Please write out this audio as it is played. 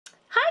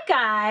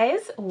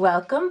Guys,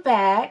 welcome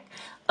back.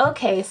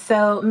 Okay,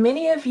 so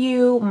many of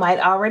you might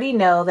already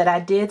know that I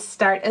did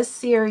start a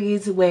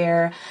series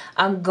where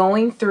I'm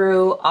going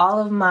through all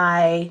of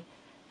my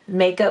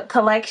makeup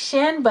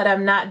collection, but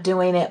I'm not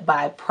doing it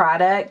by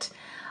product.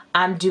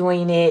 I'm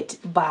doing it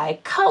by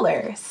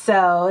color.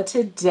 So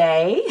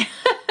today,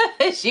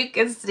 as you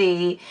can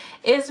see,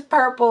 is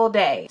Purple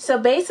Day. So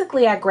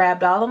basically I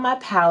grabbed all of my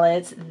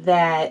palettes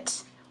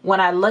that when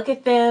I look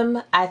at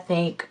them, I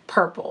think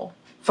purple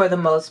for the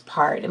most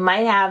part. It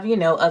might have, you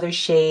know, other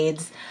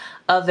shades,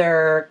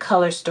 other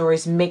color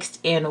stories mixed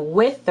in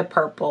with the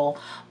purple,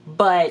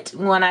 but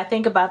when I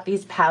think about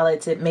these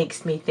palettes, it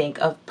makes me think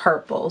of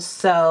purple.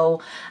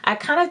 So I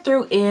kind of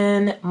threw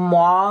in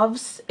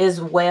mauves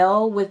as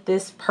well with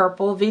this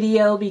purple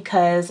video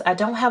because I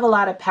don't have a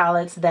lot of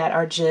palettes that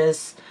are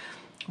just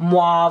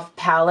mauve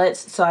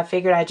palettes, so I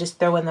figured I'd just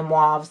throw in the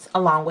mauves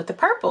along with the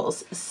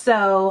purples.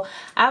 So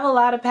I have a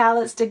lot of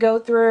palettes to go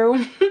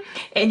through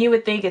and you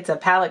would think it's a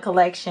palette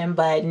collection,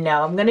 but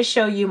no, I'm going to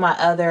show you my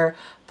other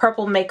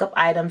purple makeup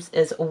items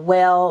as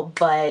well,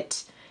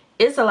 but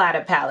it's a lot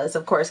of palettes,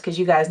 of course, because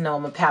you guys know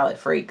I'm a palette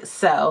freak.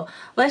 So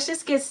let's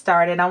just get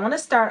started. I want to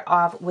start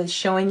off with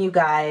showing you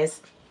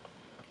guys,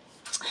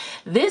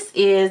 this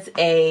is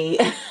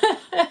a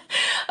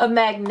a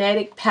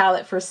magnetic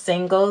palette for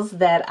singles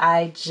that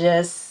I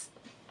just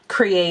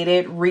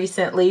created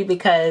recently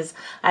because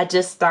I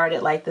just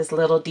started like this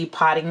little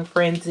depotting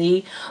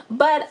frenzy,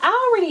 but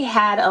I already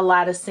had a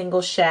lot of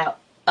single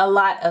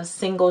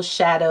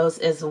shadows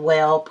as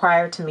well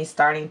prior to me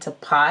starting to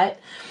pot.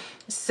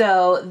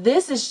 So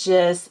this is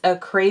just a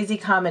crazy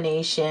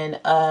combination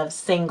of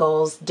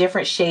singles,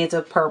 different shades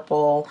of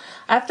purple.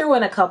 I threw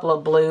in a couple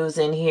of blues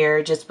in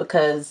here just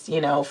because, you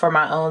know, for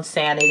my own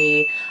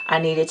sanity, I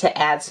needed to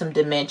add some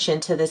dimension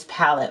to this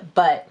palette.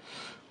 But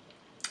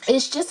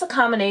it's just a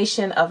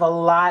combination of a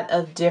lot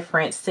of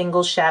different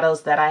single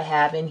shadows that I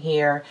have in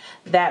here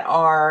that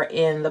are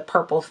in the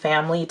purple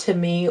family to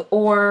me,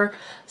 or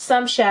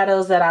some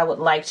shadows that I would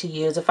like to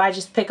use. If I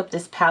just pick up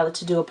this palette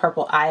to do a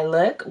purple eye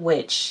look,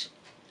 which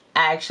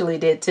I actually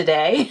did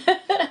today,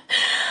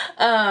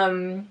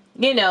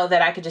 you know,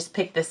 that I could just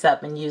pick this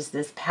up and use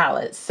this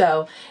palette.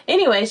 So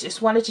anyways,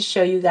 just wanted to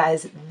show you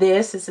guys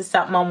this. This is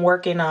something I'm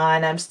working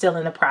on. I'm still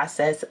in the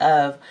process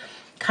of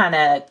kind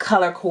of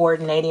color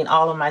coordinating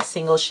all of my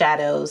single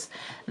shadows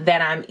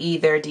that I'm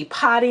either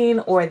depotting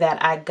or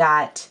that I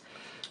got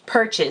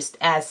purchased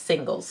as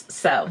singles.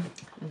 So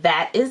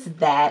that is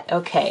that.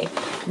 Okay,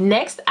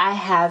 next I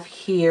have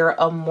here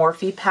a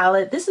Morphe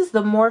palette. This is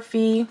the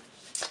Morphe,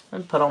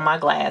 let me put on my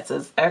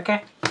glasses.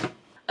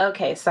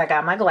 Okay, so I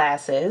got my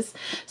glasses.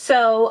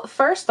 So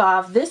first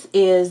off, this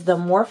is the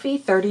Morphe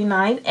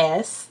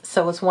 39S.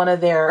 So it's one of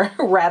their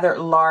rather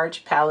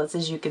large palettes,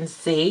 as you can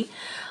see.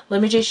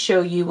 Let me just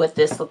show you what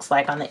this looks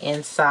like on the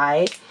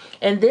inside.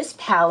 And this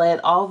palette,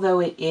 although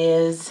it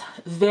is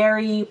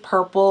very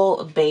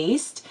purple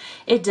based,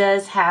 it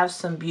does have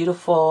some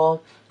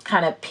beautiful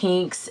kind of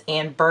pinks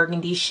and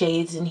burgundy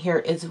shades in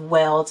here as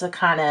well to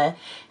kind of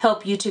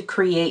help you to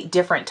create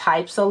different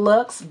types of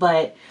looks.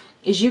 But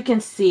as you can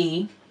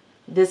see,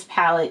 this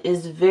palette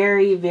is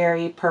very,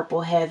 very purple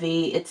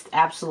heavy. It's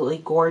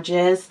absolutely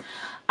gorgeous.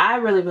 I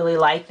really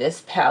like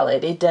this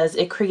palette.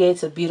 It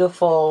creates a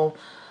beautiful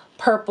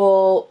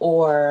purple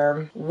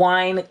or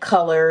wine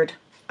colored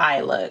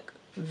eye look.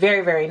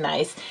 Very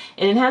nice.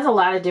 And it has a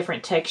lot of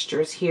different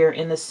textures here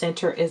in the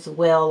center as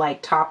well,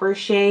 like topper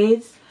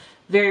shades.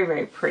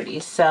 Very pretty.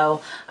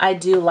 So I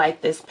do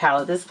like this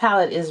palette. This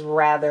palette is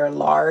rather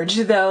large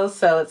though,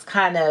 so it's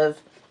kind of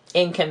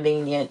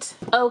inconvenient.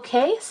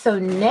 Okay, so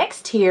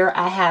next here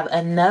I have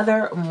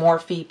another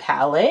Morphe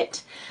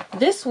palette.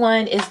 This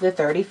one is the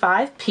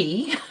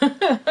 35P.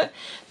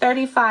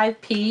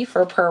 35P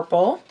for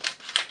purple.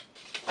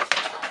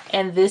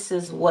 And this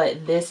is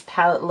what this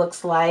palette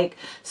looks like.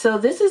 So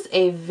this is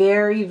a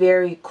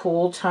very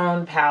cool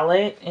tone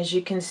palette. As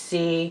you can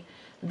see,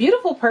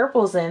 beautiful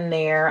purples in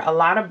there, a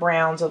lot of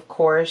browns, of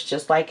course,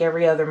 just like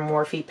every other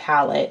Morphe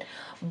palette,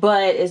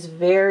 but it's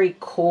very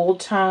cool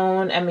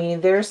tone. I mean,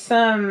 there's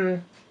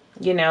some,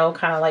 you know,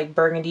 kind of like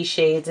burgundy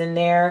shades in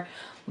there,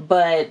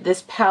 but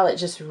this palette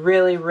just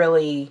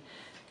really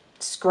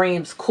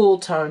screams cool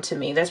tone to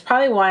me. That's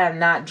probably why I'm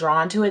not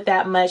drawn to it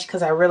that much,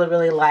 because I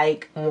really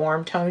like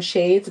warm tone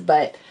shades,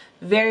 but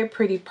very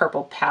pretty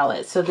purple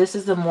palette. So this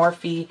is the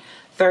Morphe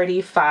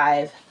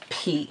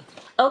 35P.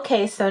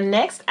 Okay, so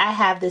next I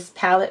have this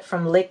palette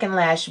from Lick and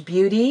Lash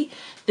Beauty.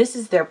 This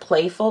is their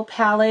Playful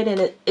palette,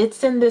 and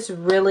it's in this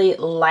really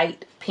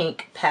light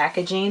pink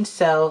packaging,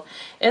 so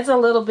it's a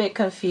little bit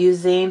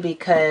confusing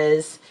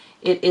because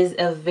it is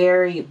a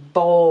very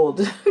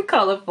bold,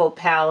 colorful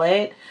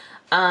palette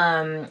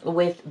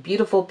with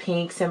beautiful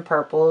pinks and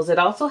purples. It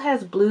also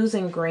has blues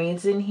and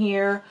greens in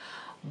here,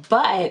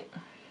 but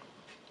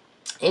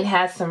it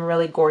has some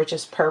really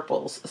gorgeous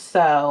purples.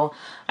 So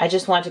I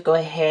just want to go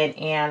ahead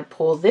and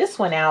pull this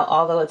one out.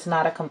 Although it's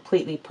not a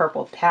completely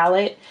purple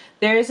palette,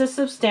 there is a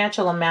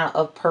substantial amount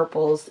of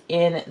purples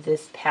in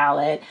this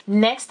palette.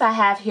 Next, I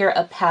have here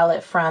a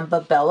palette from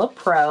Babella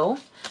Pro.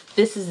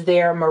 This is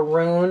their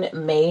Maroon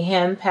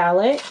Mayhem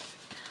palette.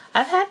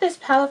 I've had this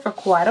palette for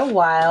quite a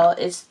while.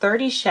 It's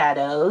 30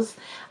 shadows.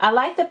 I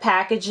like the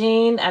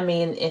packaging. I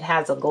mean, it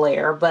has a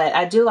glare, but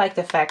I do like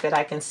the fact that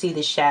I can see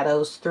the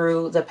shadows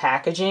through the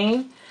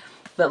packaging.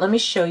 But let me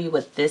show you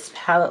what this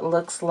palette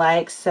looks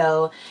like.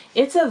 So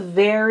it's a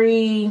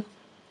very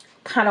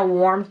kind of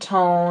warm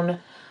tone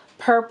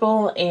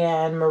purple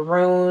and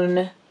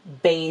maroon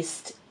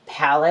based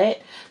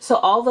palette. So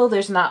although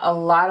there's not a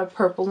lot of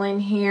purple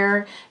in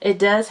here, it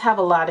does have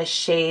a lot of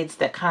shades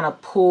that kind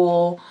of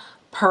pull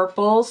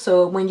purple.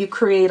 So when you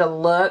create a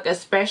look,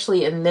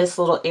 especially in this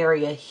little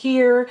area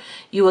here,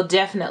 you will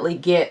definitely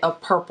get a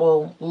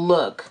purple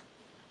look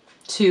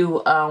to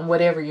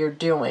whatever you're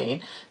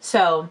doing.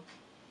 So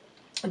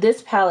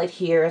this palette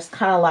here is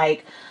kind of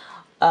like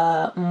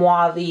a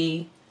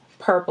mauve-y,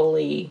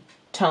 purpley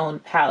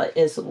toned palette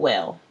as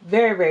well.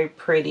 Very, very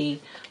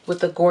pretty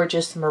with a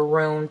gorgeous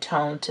maroon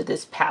tone to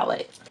this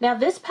palette. Now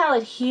this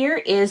palette here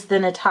is the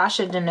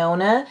Natasha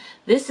Denona.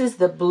 This is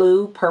the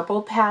blue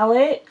purple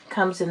palette.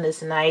 Comes in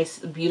this nice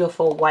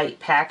beautiful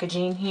white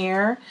packaging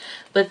here.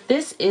 But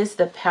this is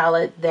the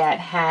palette that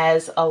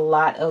has a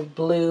lot of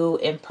blue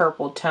and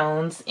purple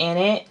tones in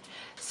it.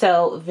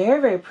 So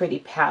very, very pretty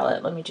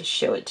palette. Let me just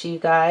show it to you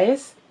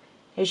guys.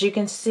 As you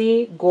can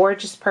see,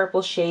 gorgeous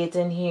purple shades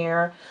in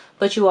here,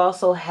 but you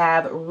also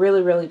have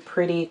really, really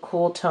pretty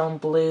cool tone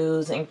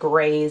blues and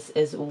grays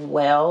as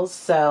well.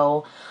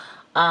 So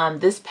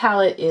this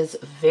palette is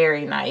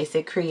very nice.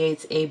 It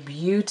creates a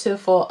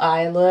beautiful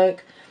eye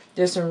look.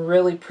 There's some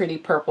really pretty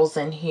purples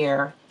in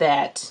here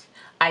that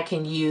I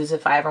can use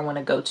if I ever want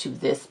to go to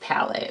this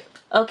palette.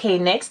 Okay,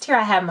 next here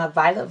I have my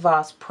Violet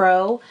Voss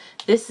Pro.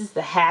 This is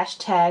the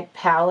hashtag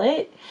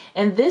palette,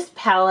 and this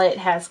palette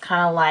has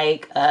kind of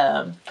like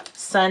a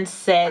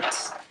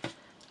sunset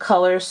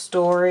color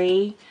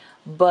story,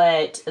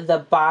 but the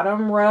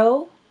bottom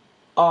row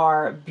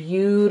are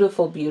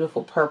beautiful,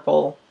 beautiful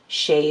purple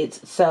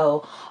shades.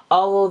 So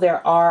although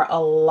there are a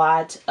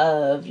lot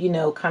of, you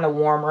know, kind of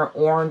warmer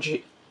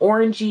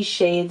orangey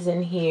shades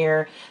in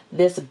here,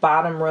 this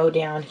bottom row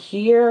down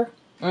here,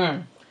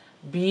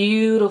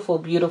 beautiful,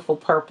 beautiful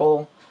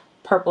purple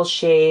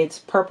shades.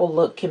 Purple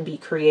look can be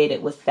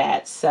created with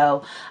that.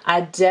 So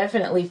I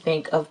definitely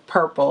think of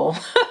purple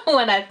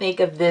when I think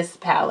of this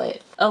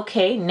palette.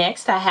 Okay,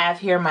 next I have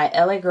here my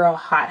LA Girl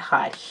Hot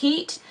Hot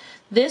Heat.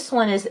 This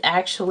one is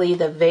actually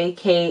the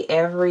Vacay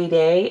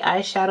Everyday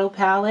eyeshadow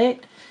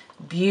palette.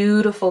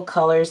 Beautiful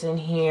colors in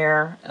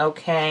here.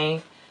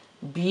 Okay,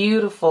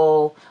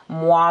 beautiful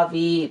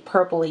mauve-y,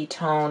 purpley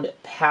toned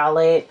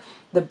palette.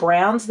 The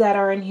browns that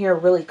are in here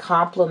really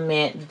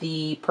complement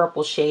the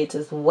purple shades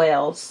as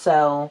well.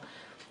 So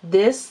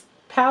this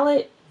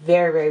palette,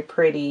 very, very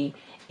pretty,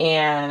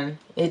 and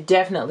it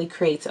definitely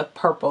creates a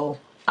purple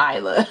eye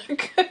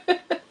look.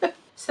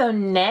 So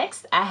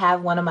next, I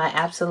have one of my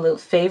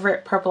absolute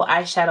favorite purple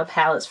eyeshadow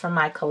palettes from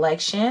my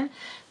collection.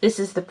 This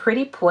is the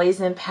Pretty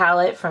Poison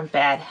palette from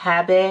Bad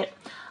Habit.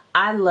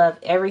 I love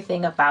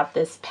everything about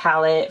this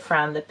palette,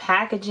 from the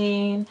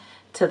packaging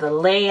to the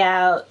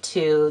layout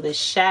to the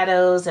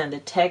shadows and the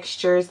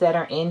textures that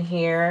are in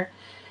here.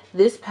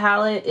 This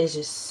palette is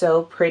just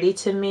so pretty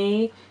to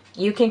me.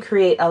 You can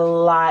create a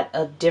lot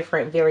of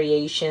different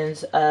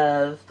variations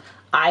of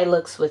eye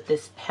looks with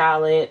this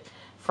palette,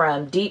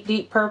 from deep,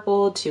 deep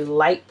purple to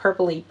light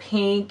purpley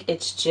pink.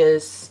 It's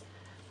just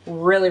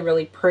really,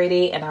 really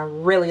pretty, and I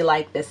really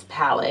like this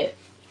palette.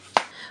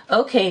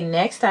 Okay,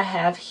 next I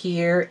have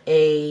here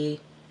a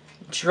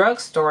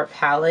drugstore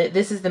palette.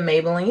 This is the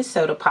Maybelline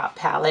Soda Pop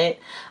palette.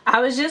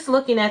 I was just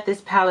looking at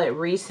this palette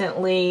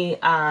recently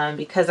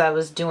because I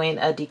was doing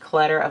a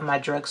declutter of my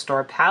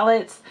drugstore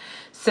palettes.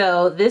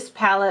 So this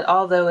palette,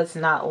 although it's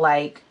not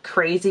like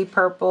crazy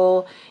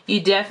purple,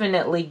 you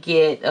definitely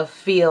get a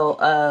feel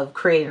of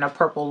creating a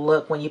purple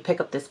look when you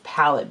pick up this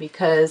palette,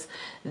 because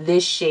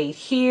this shade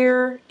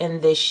here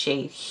and this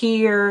shade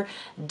here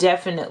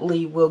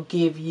definitely will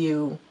give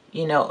you,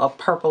 you know, a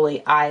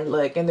purpley eye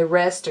look, and the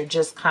rest are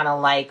just kind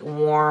of like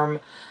warm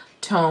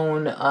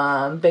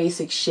tone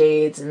basic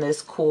shades, and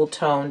this cool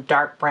tone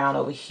dark brown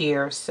over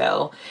here.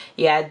 So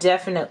yeah, I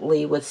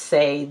definitely would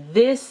say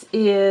this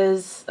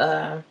is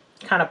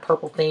kind of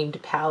purple themed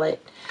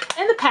palette,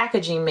 and the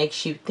packaging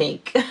makes you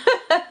think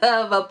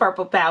of a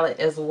purple palette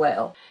as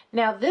well.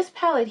 Now this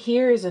palette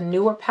here is a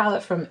newer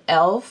palette from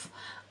e.l.f.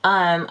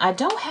 I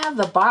don't have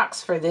the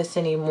box for this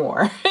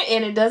anymore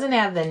and it doesn't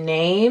have the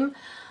name,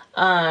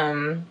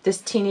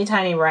 this teeny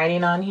tiny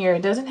writing on here.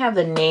 It doesn't have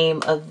the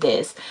name of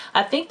this.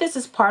 I think this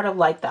is part of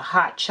like the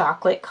hot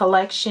chocolate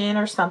collection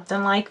or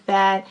something like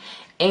that,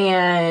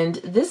 and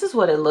this is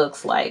what it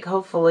looks like.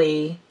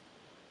 Hopefully,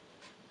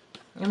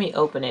 let me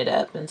open it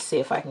up and see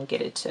if I can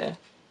get it to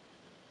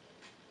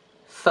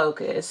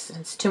focus.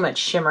 It's too much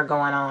shimmer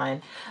going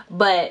on,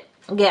 but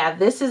yeah,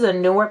 this is a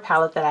newer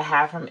palette that I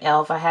have from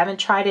e.l.f. I haven't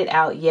tried it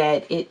out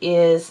yet. It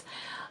is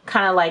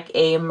kind of like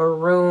a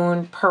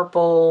maroon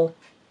purple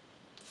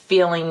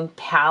feeling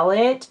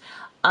palette.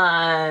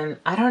 I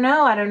don't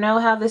know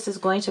how this is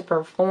going to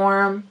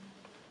perform,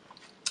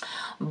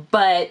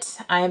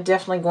 but I am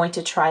definitely going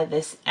to try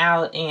this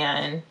out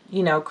and,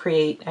 you know,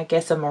 create, I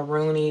guess, a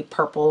maroony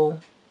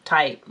purple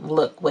type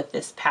look with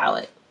this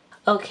palette.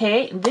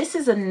 Okay, this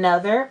is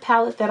another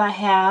palette that I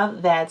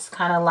have that's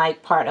kind of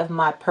like part of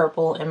my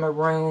purple and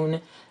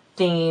maroon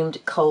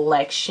themed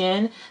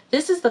collection.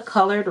 This is the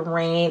Colored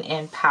Rain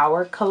and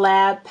Power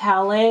collab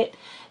palette.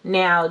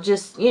 Now,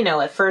 just, you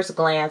know, at first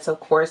glance, of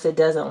course, it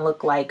doesn't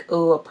look like,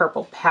 ooh, a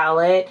purple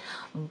palette,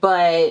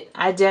 but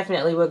I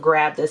definitely would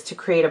grab this to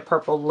create a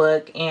purple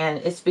look, and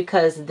it's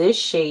because this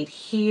shade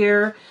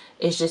here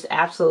is just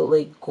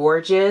absolutely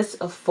gorgeous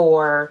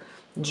for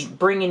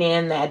bringing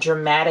in that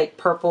dramatic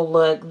purple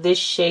look. This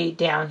shade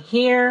down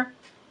here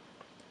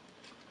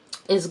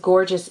is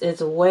gorgeous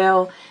as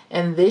well,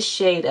 and this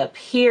shade up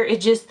here, it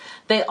just,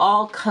 they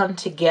all come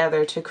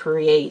together to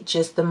create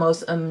just the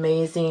most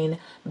amazing,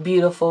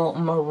 beautiful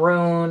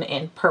maroon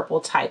and purple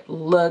type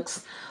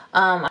looks.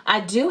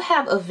 I do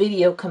have a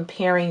video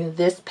comparing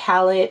this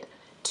palette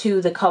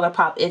to the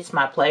ColourPop It's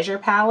My Pleasure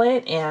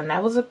palette, and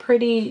that was a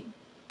pretty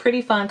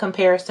fun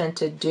comparison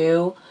to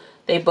do.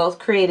 They both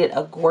created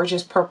a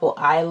gorgeous purple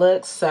eye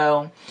look,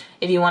 so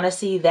if you want to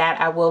see that,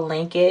 I will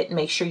link it.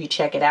 Make sure you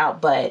check it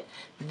out. But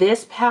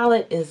this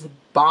palette is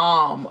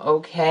bomb,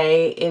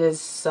 okay? It is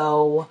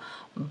so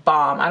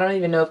bomb. I don't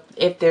even know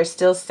if they're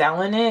still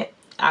selling it.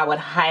 I would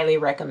highly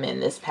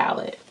recommend this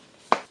palette.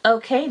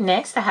 Okay,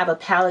 next I have a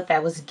palette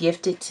that was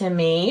gifted to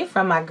me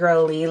from my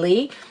girl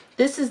Lily.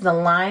 This is the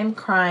Lime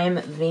Crime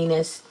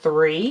Venus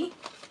 3.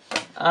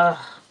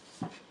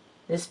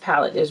 This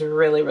palette is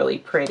really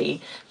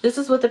pretty. This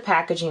is what the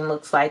packaging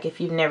looks like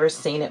if you've never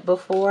seen it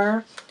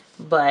before.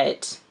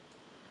 But,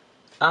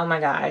 oh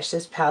my gosh,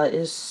 this palette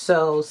is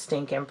so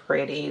stinking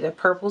pretty. The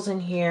purples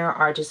in here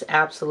are just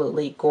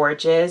absolutely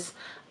gorgeous.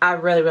 I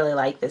really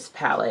like this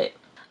palette.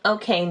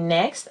 Okay,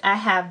 next I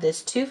have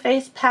this Too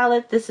Faced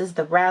palette. This is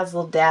the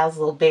Razzle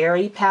Dazzle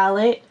Berry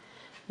palette.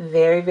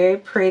 Very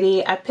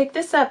pretty. I picked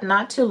this up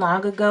not too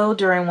long ago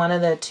during one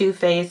of the Too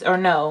Faced, or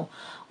no,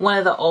 one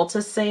of the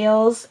Ulta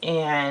sales,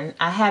 and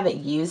I haven't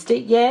used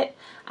it yet.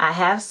 I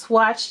have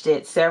swatched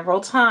it several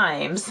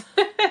times.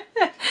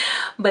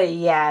 But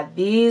yeah,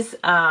 these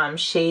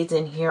shades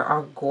in here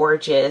are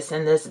gorgeous,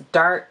 and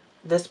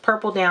this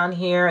purple down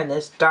here and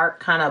this dark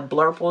kind of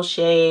blurple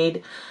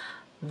shade,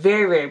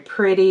 very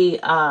pretty.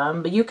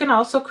 But you can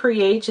also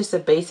create just a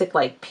basic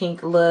like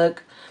pink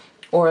look,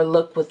 or a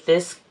look with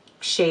this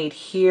shade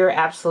here.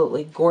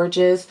 Absolutely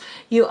gorgeous.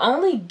 You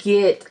only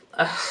get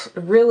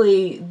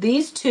really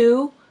these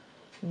two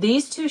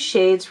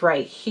shades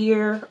right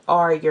here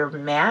are your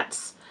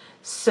mattes,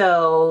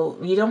 so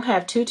you don't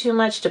have too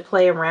much to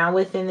play around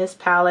with in this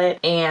palette.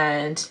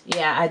 And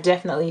yeah, I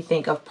definitely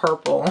think of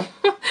purple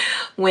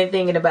when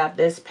thinking about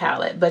this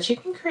palette, but you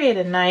can create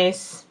a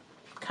nice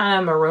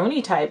kind of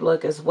maroony type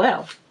look as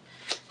well.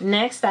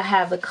 Next I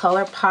have the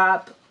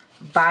ColourPop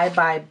Bye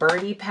Bye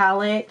Birdie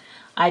palette.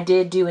 I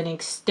did do an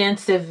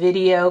extensive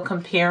video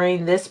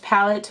comparing this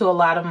palette to a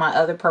lot of my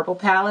other purple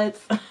palettes.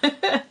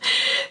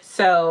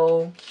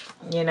 So,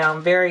 you know,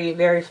 I'm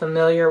very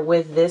familiar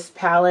with this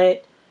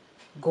palette.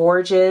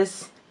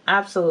 Gorgeous,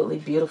 absolutely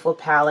beautiful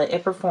palette.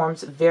 It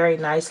performs very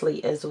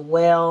nicely as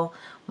well,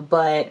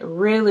 but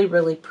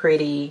really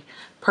pretty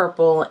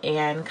purple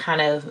and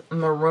kind of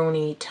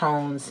maroony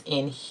tones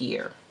in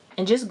here.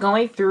 And just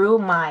going through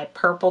my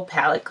purple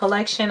palette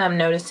collection, I'm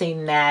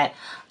noticing that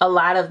a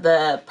lot of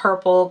the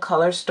purple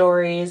color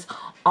stories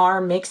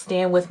are mixed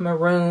in with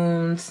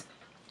maroons,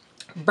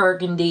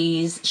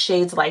 burgundies,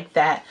 shades like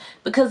that,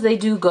 because they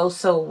do go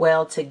so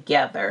well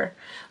together.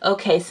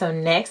 Okay, so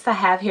next I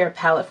have here a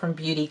palette from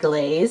Beauty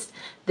Glazed.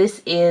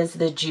 This is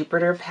the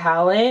Jupiter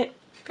palette.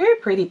 Very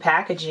pretty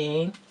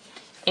packaging.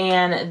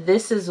 And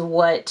this is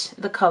what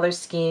the color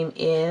scheme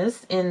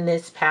is in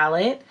this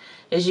palette.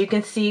 As you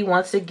can see,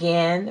 once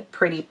again,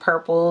 pretty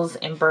purples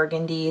and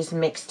burgundies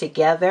mixed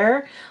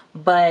together,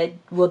 but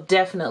will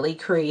definitely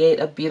create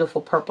a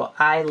beautiful purple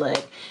eye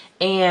look.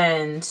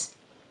 And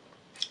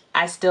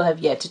I still have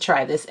yet to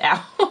try this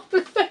out.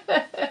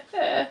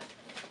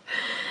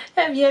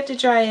 Have yet to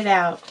try it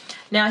out.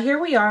 Now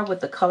here we are with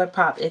the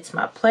ColourPop It's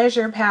My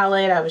Pleasure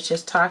palette. I was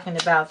just talking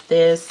about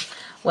this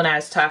when I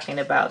was talking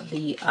about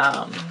the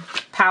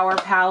Power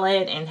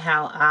palette and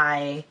how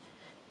I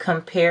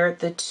compared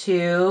the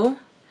two.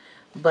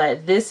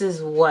 But this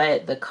is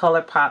what the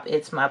ColourPop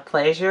It's My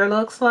Pleasure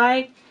looks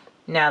like.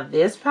 Now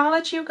this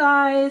palette, you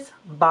guys,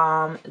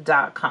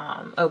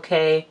 bomb.com,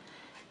 okay?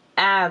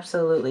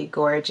 Absolutely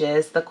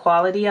gorgeous. The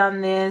quality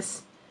on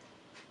this,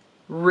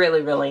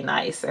 really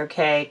nice,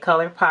 okay?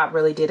 ColourPop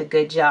really did a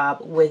good job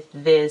with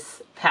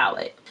this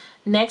palette.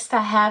 Next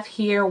I have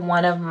here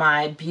one of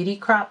my Beauty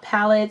Crop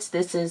palettes.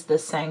 This is the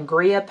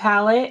Sangria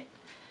palette.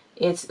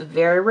 It's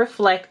very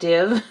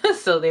reflective,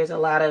 so there's a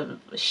lot of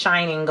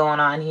shining going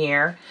on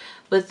here.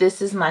 but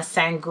this is my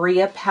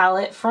Sangria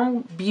palette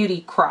from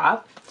Beauty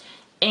Crop,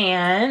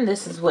 and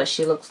this is what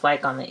she looks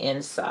like on the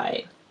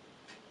inside.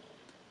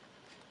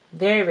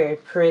 Very, very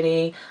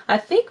pretty. I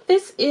think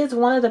this is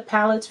one of the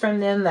palettes from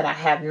them that I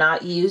have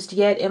not used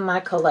yet in my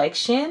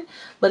collection.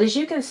 But as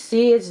you can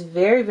see, it's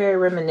very, very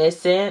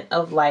reminiscent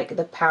of like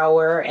the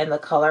Power and the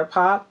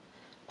ColourPop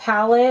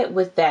palette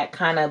with that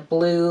kind of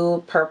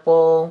blue,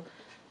 purple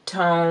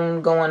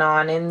tone going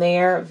on in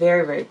there.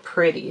 Very, very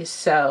pretty.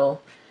 So,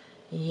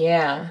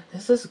 yeah,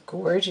 this is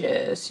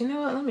gorgeous. You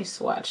know what? Let me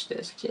swatch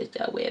this just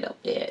a little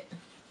bit.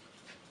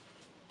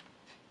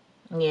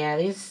 Yeah,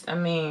 these, I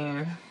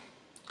mean...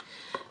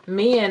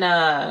 Me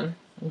and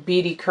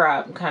Beauty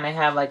Crop kind of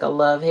have like a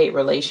love-hate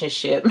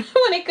relationship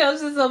when it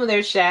comes to some of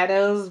their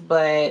shadows,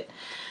 but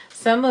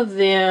some of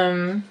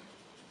them,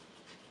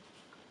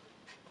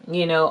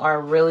 you know, are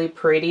really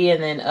pretty,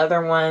 and then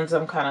other ones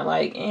I'm kind of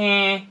like,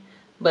 eh.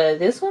 But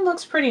this one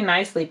looks pretty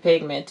nicely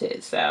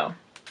pigmented, so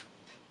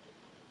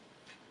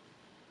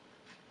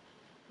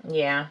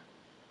yeah,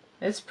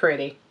 it's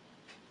pretty.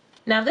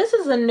 Now this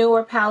is a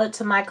newer palette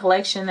to my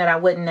collection that I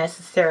wouldn't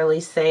necessarily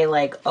say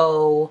like,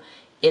 oh,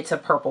 it's a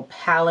purple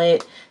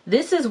palette.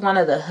 This is one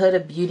of the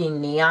Huda Beauty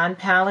neon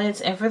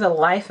palettes, and for the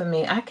life of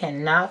me, I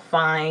cannot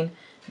find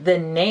the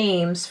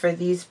names for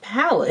these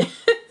palettes.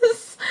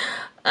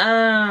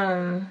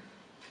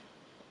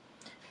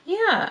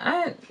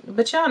 Yeah,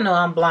 but y'all know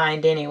I'm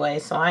blind anyway,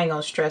 so I ain't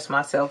gonna stress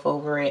myself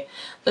over it.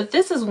 But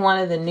this is one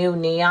of the new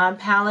neon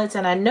palettes,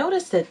 and I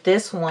noticed that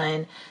this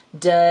one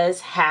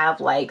does have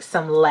like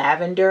some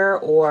lavender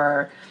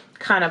or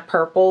kind of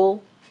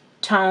purple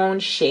tone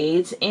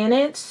shades in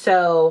it.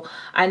 So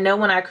I know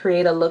when I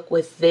create a look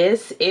with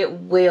this, it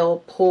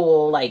will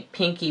pull like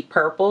pinky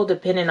purple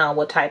depending on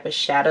what type of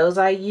shadows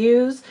I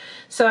use.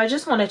 So I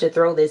just wanted to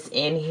throw this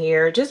in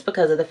here just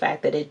because of the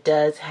fact that it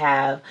does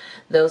have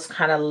those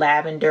kind of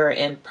lavender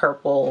and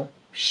purple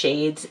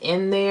shades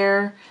in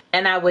there.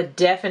 And I would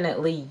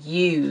definitely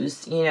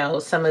use, you know,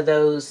 some of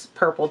those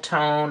purple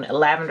tone,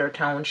 lavender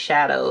tone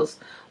shadows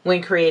when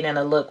creating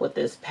a look with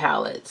this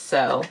palette.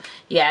 So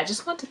yeah, I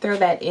just want to throw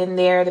that in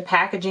there. The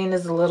packaging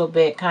is a little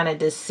bit kind of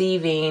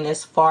deceiving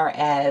as far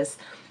as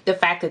the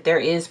fact that there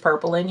is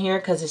purple in here,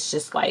 because it's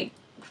just like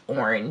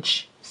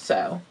orange.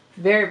 So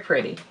very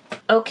pretty.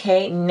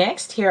 Okay,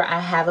 next here I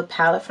have a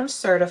palette from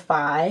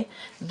Certify.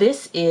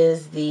 This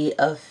is the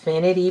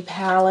Affinity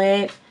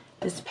palette.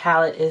 This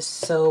palette is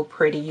so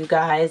pretty, you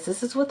guys.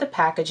 This is what the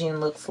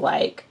packaging looks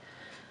like.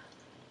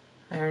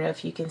 I don't know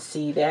if you can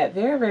see that.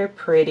 Very, very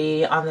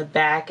pretty. On the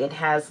back, it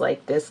has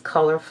like this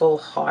colorful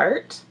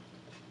heart.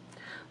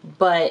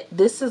 But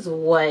this is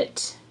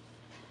what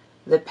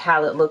the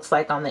palette looks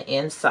like on the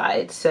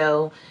inside.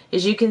 So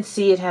as you can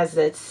see, it has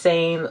that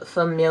same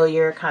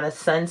familiar kind of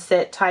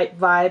sunset type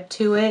vibe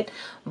to it.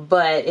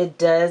 But it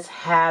does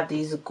have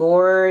these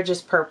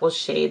gorgeous purple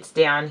shades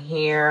down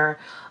here.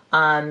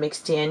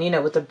 Mixed in, you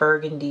know, with the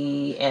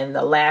burgundy and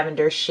the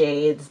lavender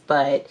shades.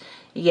 But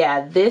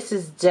yeah, this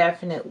is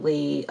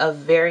definitely a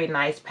very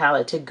nice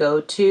palette to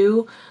go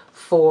to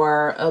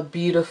for a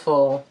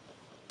beautiful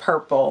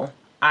purple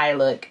eye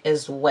look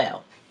as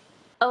well.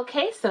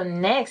 Okay, so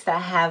next I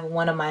have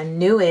one of my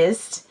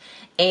newest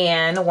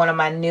and one of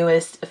my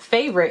newest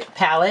favorite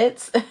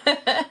palettes.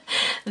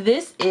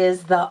 This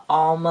is the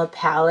Alma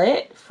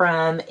palette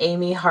from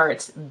Amy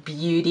Hart's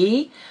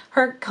Beauty,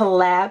 her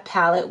collab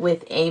palette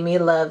with Amy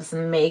Loves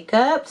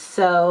Makeup.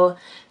 So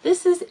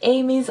this is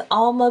Amy's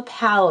Alma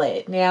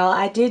palette. Now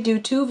I did do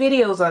 2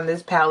 videos on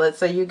this palette,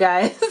 so you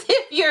guys,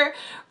 if you're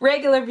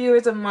regular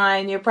viewers of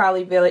mine, you're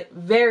probably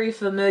very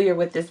familiar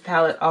with this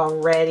palette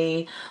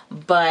already.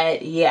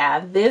 But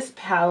yeah, this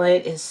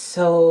palette is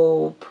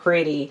so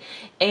pretty.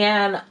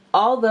 And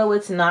although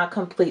it's not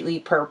completely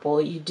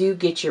purple, you do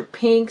get your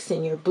pinks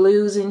and your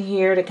blues in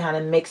here to kind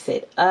of mix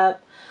it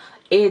up.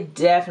 It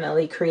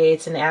definitely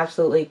creates an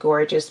absolutely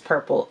gorgeous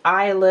purple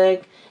eye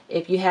look.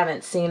 If you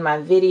haven't seen my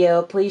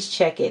video, please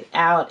check it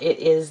out. It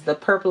is the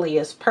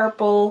purpliest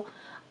purple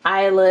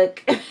eye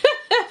look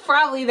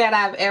probably that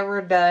I've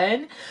ever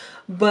done.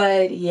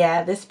 But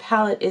yeah, this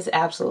palette is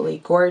absolutely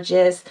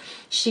gorgeous.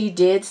 She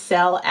did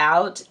sell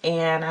out,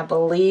 and I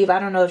believe, I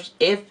don't know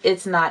if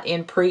it's not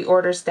in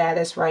pre-order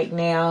status right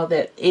now,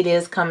 that it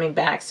is coming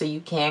back so you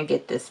can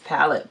get this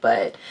palette.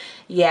 But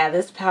yeah,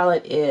 this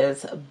palette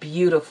is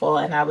beautiful,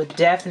 and I would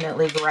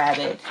definitely grab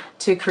it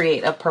to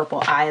create a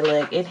purple eye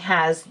look. It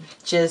has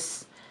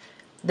just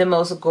the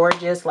most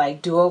gorgeous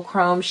like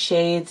duochrome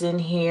shades in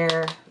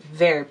here.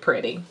 Very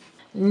pretty.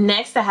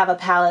 Next, I have a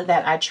palette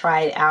that I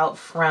tried out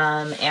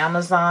from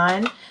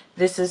Amazon.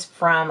 This is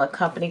from a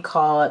company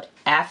called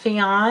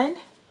Affion.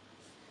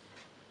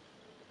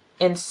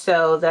 And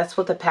so that's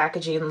what the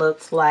packaging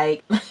looks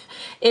like.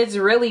 It's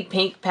really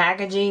pink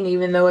packaging,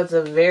 even though it's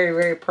a very,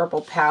 very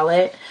purple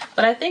palette.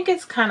 But I think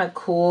it's kind of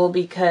cool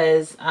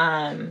because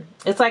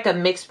it's like a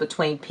mix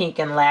between pink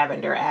and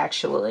lavender,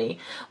 actually.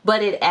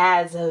 But it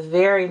adds a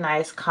very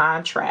nice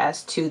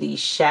contrast to these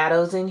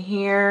shadows in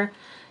here.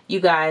 You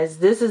guys,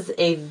 this is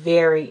a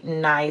very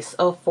nice,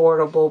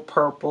 affordable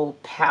purple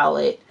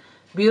palette.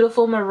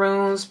 Beautiful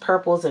maroons,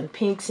 purples, and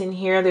pinks in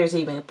here. There's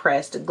even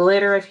pressed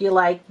glitter if you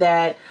like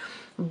that.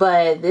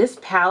 But this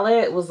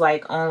palette was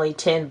like only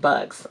 10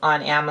 bucks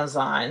on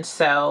Amazon.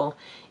 So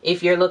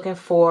if you're looking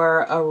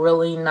for a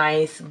really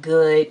nice,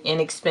 good,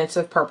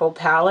 inexpensive purple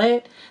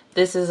palette,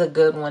 this is a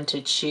good one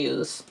to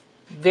choose.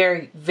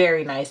 Very,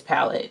 very nice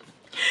palette.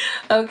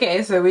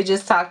 Okay, so we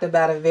just talked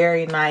about a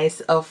very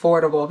nice,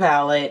 affordable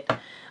palette.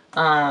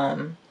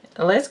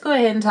 Let's go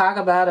ahead and talk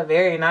about a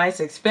very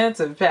nice,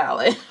 expensive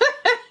palette.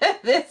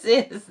 This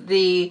is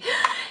the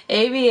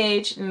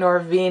ABH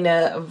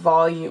Norvina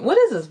volume. What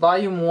is this?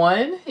 Volume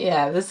 1?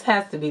 Yeah, this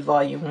has to be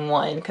volume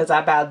 1 because I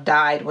about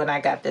died when I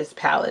got this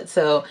palette.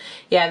 So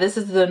yeah, this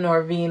is the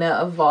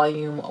Norvina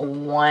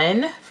volume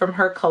 1 from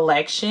her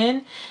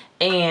collection.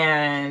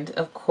 And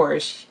of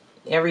course,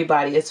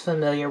 everybody is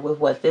familiar with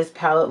what this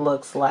palette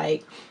looks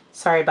like.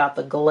 Sorry about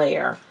the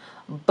glare.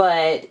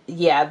 But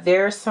yeah,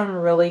 there's some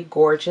really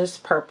gorgeous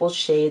purple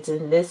shades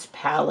in this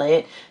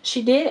palette.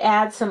 She did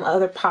add some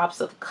other pops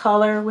of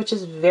color, which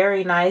is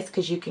very nice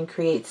because you can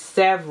create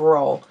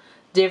several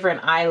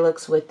different eye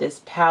looks with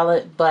this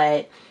palette.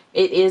 But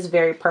it is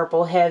very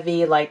purple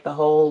heavy, like the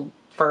whole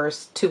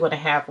first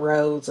 2.5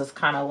 rows is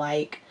kind of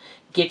like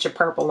get your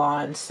purple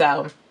on.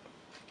 So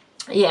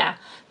yeah,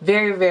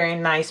 very, very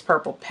nice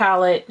purple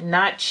palette.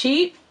 Not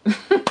cheap.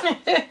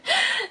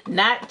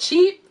 Not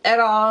cheap at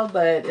all,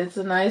 but it's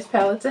a nice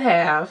palette to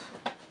have.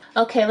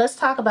 Okay, let's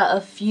talk about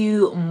a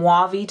few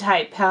mauve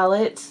type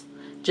palettes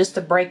just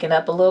to break it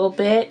up a little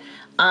bit.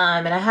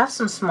 And I have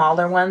some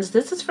smaller ones.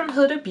 This is from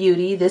Huda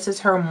Beauty. This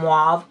is her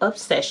Mauve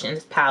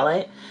Obsessions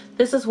palette.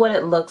 This is what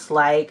it looks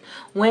like.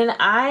 When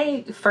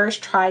I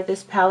first tried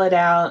this palette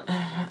out,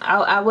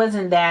 I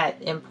wasn't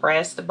that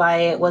impressed by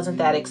it, wasn't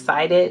that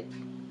excited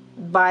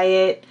by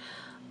it.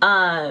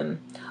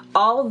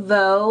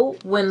 Although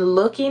when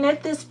looking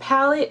at this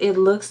palette, it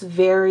looks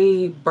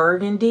very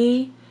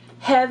burgundy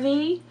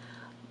heavy.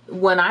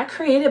 When I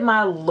created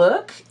my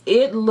look,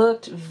 it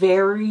looked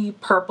very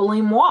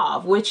purpley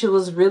mauve, which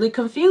was really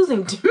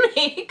confusing to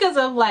me because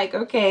I'm like,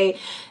 okay,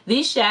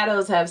 these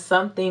shadows have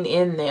something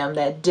in them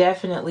that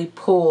definitely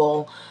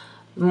pull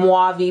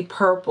mauve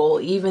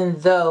purple, even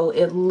though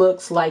it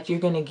looks like you're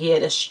going to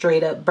get a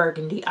straight up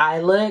burgundy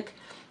eye look.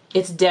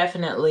 It's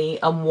definitely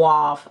a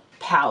mauve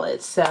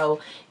palette.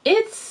 So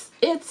it's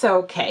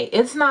okay.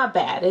 It's not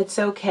bad. It's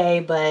okay,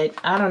 but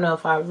I don't know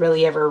if I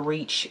really ever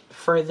reach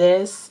for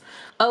this.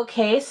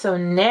 Okay, so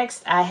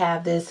next I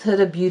have this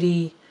Huda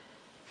Beauty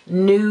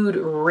Nude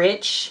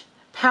Rich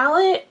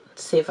palette.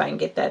 Let's see if I can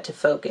get that to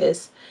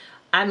focus.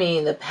 I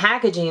mean, the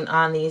packaging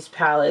on these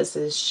palettes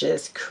is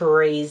just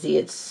crazy.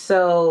 It's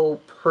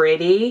so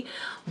pretty,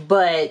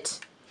 but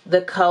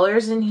the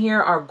colors in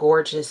here are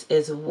gorgeous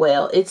as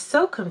well. It's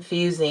so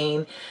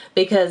confusing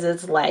because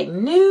it's like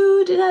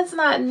nude, that's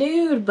not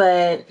nude,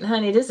 but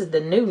honey, this is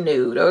the new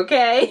nude,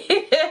 okay?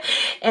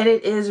 And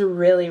it is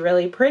really,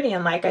 really pretty.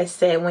 And like I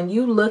said, when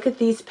you look at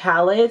these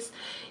palettes,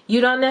 you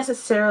don't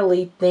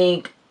necessarily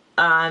think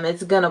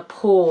it's gonna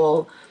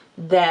pull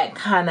that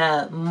kind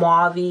of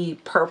mauvey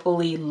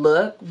purpley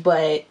look,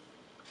 but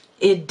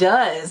it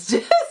does.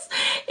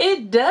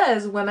 It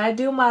does. When I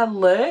do my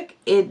look,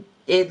 it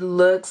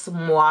looks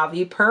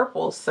mauve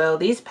purple. So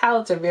these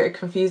palettes are very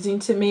confusing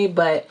to me,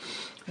 but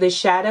the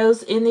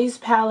shadows in these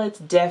palettes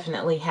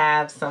definitely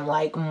have some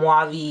like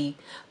mauve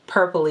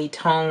purpley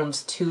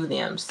tones to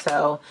them.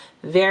 So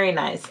very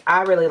nice.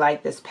 I really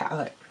like this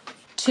palette.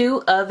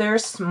 Two other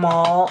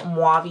small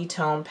mauve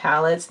tone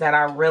palettes that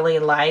I really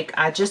like.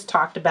 I just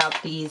talked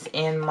about these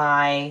in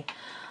my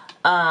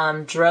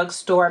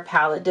drugstore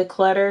palette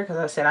declutter because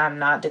I said I'm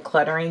not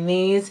decluttering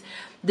these.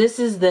 This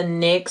is the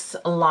NYX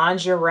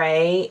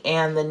Lingerie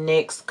and the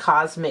NYX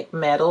Cosmic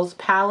Metals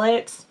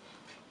palettes.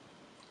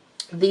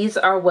 These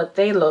are what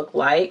they look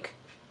like.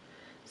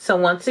 So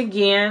once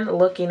again,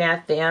 looking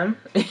at them,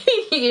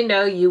 you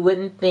know, you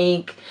wouldn't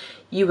think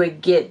you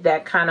would get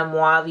that kind of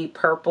mauve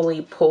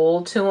purpley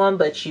pull to them,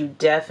 but you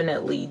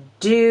definitely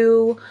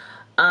do.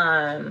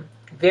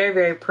 Very,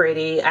 very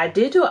pretty. I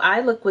did do an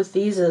eye look with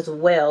these as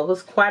well. It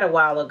was quite a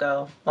while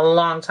ago, a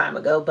long time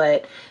ago,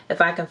 but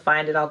if I can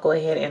find it, I'll go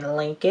ahead and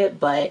link it.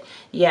 But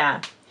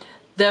yeah,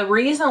 the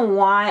reason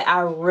why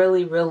I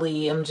really,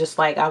 really am just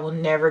like, I will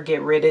never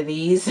get rid of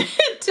these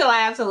until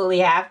I absolutely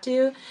have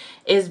to,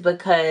 is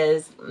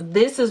because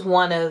this is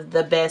one of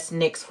the best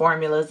NYX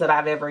formulas that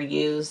I've ever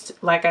used.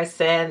 Like I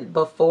said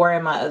before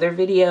in my other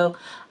video,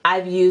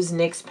 I've used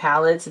NYX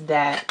palettes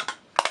that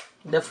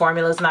the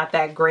formula is not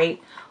that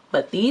great.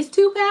 But these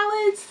two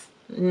palettes,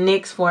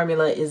 NYX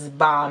formula is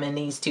bomb in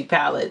these two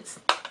palettes.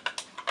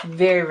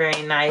 Very,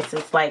 very nice.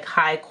 It's like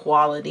high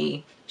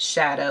quality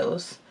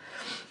shadows.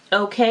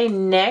 Okay,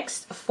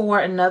 next for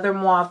another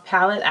mauve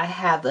palette, I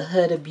have the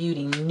Huda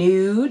Beauty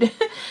Nude.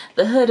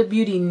 The Huda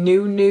Beauty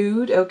New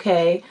Nude,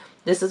 okay.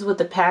 This is what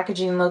the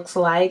packaging looks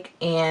like.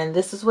 And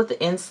this is what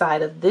the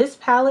inside of this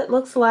palette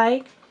looks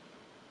like.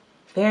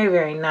 Very,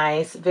 very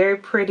nice. Very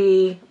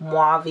pretty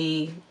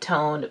mauve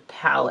toned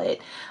palette.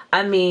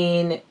 I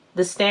mean,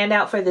 the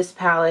standout for this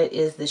palette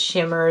is the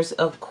shimmers,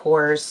 of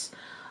course.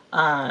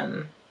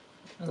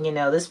 You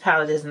know, this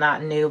palette is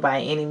not new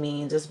by any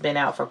means. It's been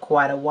out for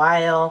quite a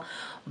while,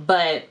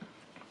 but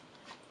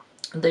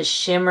the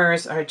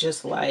shimmers are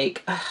just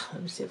like,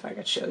 let me see if I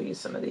can show you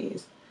some of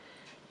these.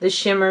 The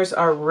shimmers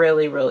are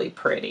really, really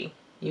pretty.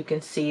 You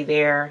can see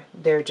they're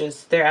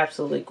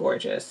absolutely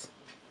gorgeous.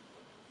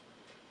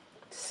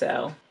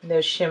 So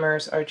those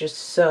shimmers are just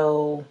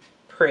so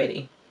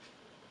pretty.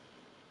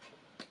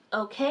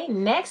 Okay,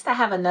 next I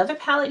have another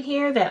palette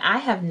here that I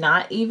have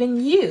not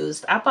even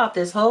used. I bought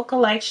this whole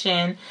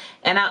collection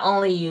and I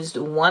only used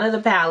one of the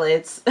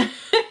palettes.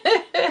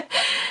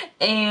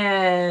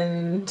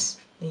 And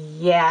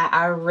yeah,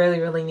 I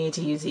really need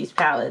to use these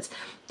palettes.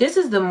 This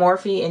is the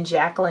Morphe and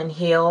Jaclyn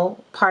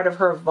Hill, part of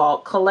her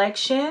Vault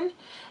collection.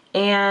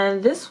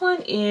 And this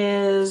one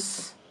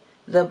is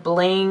the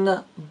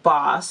Bling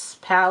Boss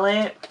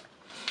palette.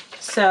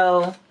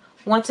 So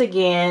once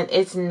again,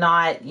 it's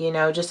not, you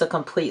know, just a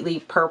completely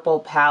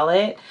purple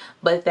palette,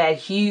 but that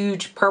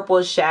huge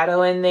purple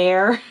shadow in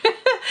there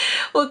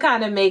will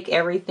kind of make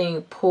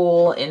everything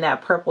pull in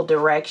that purple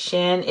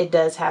direction. It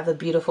does have the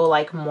beautiful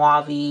like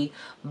mauve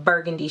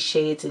burgundy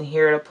shades in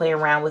here to play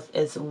around with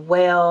as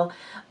well.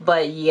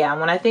 But yeah,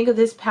 when I think of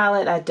this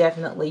palette, I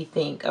definitely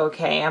think,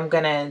 okay, I'm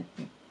gonna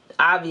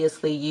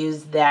obviously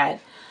use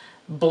that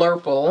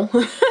blurple,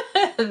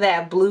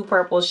 that blue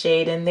purple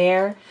shade in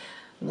there,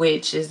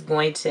 which is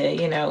going to,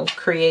 you know,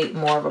 create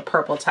more of a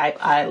purple type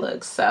eye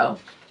look. So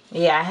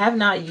yeah, I have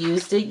not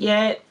used it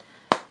yet,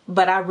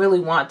 but I really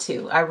want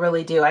to. I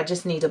really do. I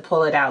just need to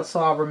pull it out so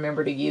I'll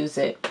remember to use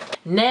it.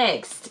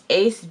 Next,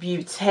 Ace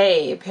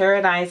Beauté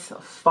Paradise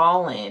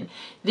Fallen.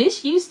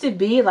 This used to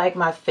be like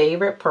my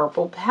favorite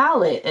purple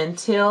palette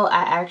until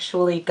I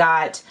actually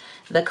got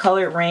the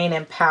Colored Rain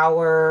and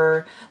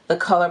Power, the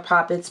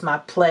ColourPop It's My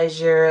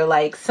Pleasure.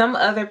 Like some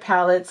other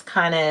palettes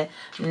kind of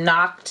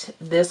knocked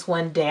this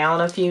one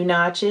down a few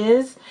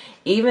notches,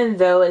 even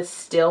though it's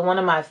still one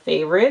of my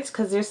favorites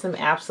because there's some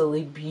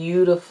absolutely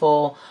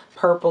beautiful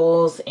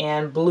purples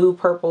and blue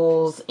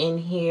purples in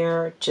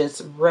here.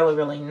 Just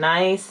really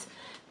nice.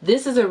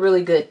 This is a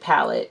really good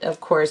palette. Of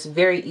course,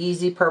 very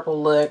easy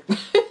purple look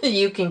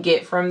you can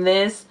get from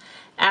this.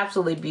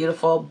 Absolutely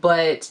beautiful.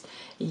 But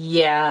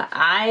yeah,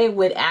 I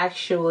would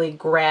actually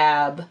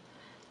grab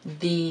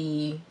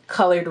the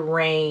Colored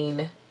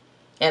Rain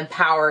and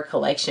Power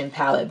collection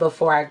palette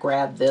before I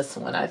grab this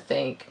one, I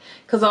think.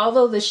 Because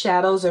although the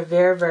shadows are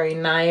very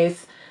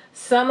nice,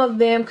 some of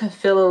them can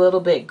feel a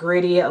little bit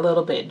gritty, a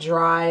little bit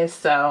dry.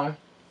 So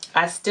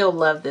I still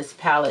love this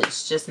palette.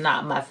 It's just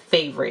not my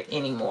favorite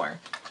anymore.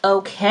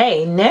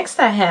 Okay, next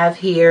I have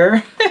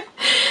here,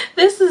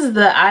 this is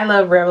the I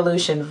Love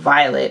Revolution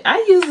Violet.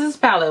 I used this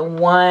palette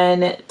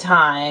one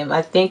time,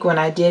 I think when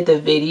I did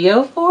the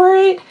video for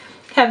it.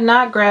 Have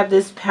not grabbed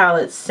this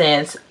palette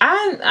since.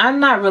 I'm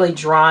not really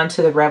drawn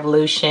to the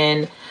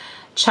Revolution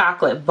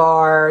chocolate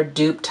bar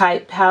dupe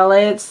type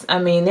palettes. I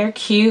mean, they're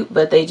cute,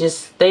 but they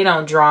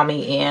don't draw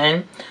me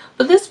in.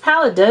 But this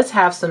palette does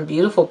have some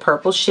beautiful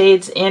purple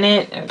shades in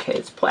it. Okay,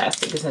 it's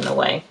plastic is in the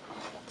way.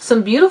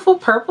 Some beautiful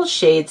purple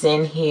shades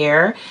in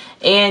here,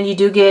 and you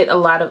do get a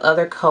lot of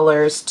other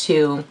colors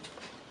to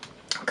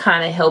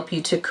kind of help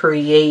you to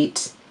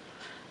create,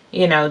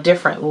 you know,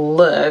 different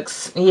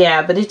looks.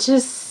 Yeah, but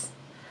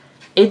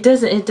it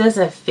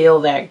doesn't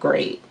feel that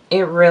great.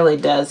 It really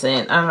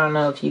doesn't. I don't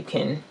know if you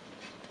can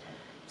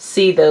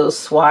see those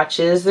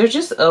swatches. They're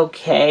just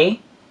okay.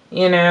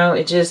 You know,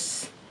 it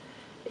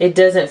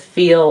doesn't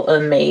feel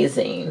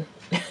amazing.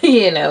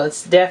 You know,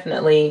 it's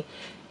definitely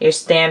your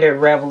standard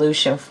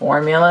Revolution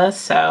formula.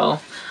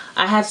 So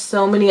I have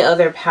so many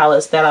other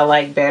palettes that I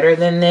like better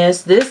than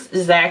this. This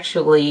is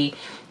actually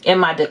in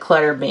my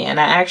declutter bin.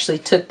 I actually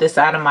took this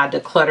out of my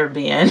declutter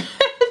bin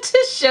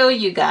to show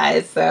you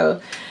guys. So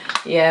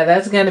yeah,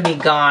 that's gonna be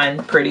gone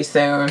pretty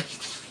soon.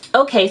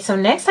 Okay, so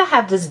next I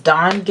have this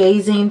Dawn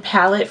Gazing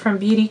palette from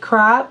Beauty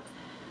Crop.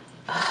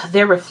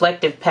 Their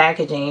reflective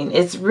packaging,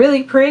 it's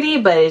really pretty,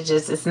 but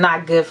it's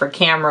not good for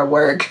camera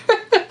work.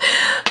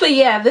 But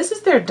yeah, this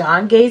is their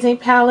Dawn Gazing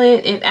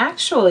palette. It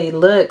actually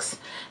looks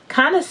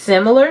kind of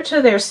similar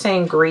to their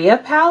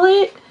Sangria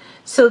palette.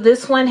 So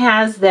this one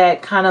has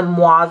that kind of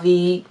mauve,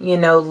 you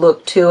know,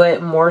 look to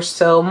it, more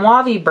so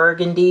mauve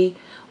burgundy,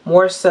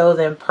 more so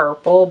than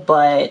purple.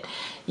 But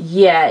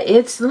yeah,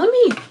 let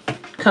me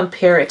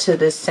compare it to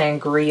this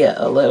Sangria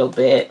a little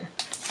bit.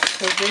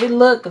 So they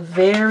look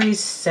very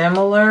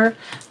similar,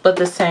 but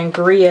the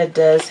Sangria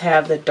does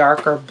have the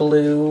darker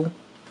blue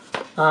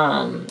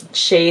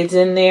shades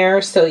in there.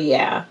 So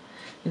yeah,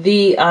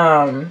 the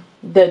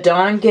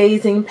Dawn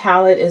Gazing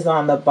palette is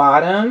on the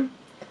bottom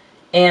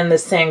and the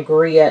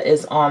Sangria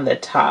is on the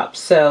top.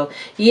 So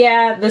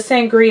yeah, the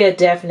Sangria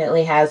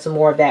definitely has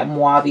more of that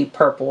mauve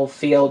purple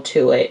feel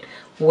to it,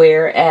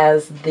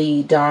 whereas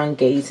the Dawn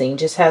Gazing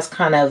just has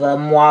kind of a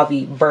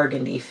mauve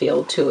burgundy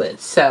feel to it.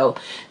 So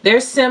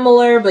they're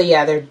similar, but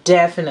yeah, they're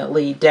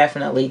definitely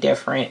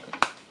different.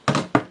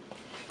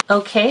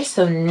 Okay,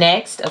 so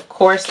next, of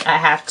course, I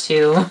have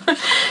to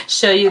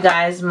show you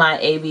guys my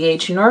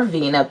ABH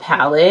Norvina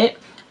palette.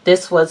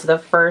 This was the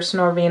first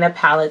Norvina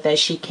palette that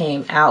she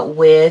came out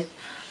with.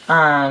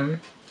 And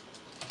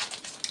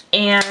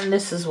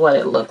this is what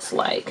it looks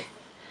like.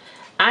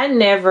 I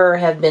never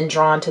have been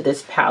drawn to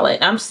this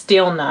palette. I'm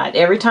still not.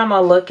 Every time I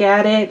look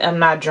at it, I'm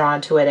not drawn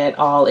to it at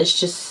all. It's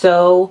just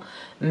so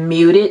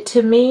muted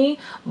to me,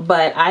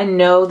 but I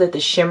know that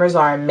the shimmers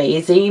are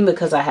amazing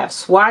because I have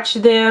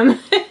swatched them.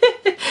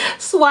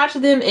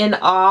 Swatched them in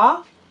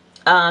awe.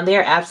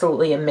 They're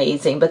absolutely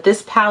amazing, but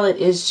this palette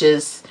is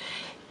just,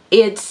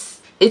 it's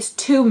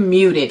too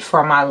muted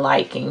for my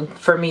liking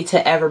for me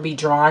to ever be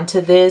drawn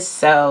to this.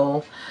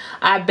 So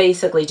I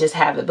basically just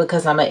have it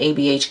because I'm an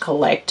ABH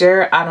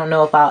collector. I don't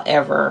know if I'll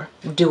ever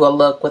do a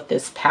look with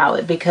this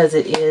palette because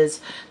it is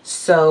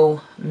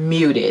so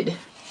muted.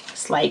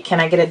 It's like, can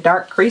I get a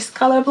dark crease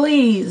color,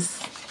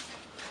 please?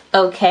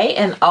 Okay,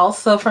 and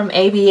also from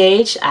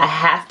ABH, I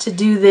have to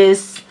do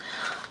this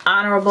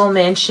honorable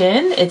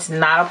mention. It's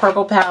not a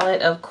purple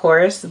palette, of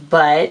course,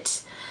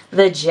 but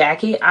the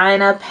Jackie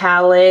Aina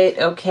palette.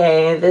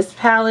 Okay, this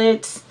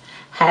palette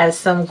has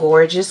some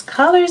gorgeous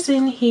colors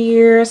in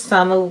here,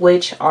 some of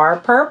which are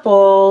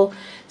purple.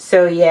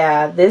 So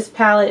yeah, this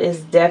palette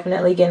is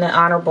definitely getting an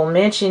honorable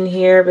mention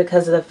here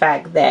because of the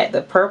fact that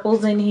the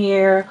purples in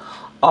here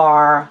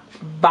are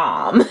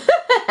bomb.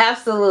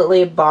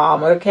 Absolutely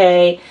bomb.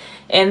 Okay,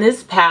 and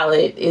this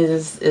palette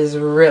is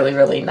really,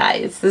 really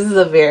nice. This is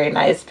a very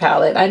nice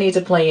palette. I need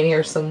to play in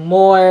here some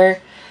more.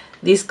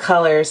 These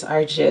colors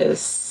are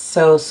just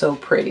so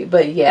pretty.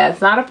 But yeah,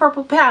 it's not a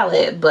purple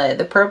palette, but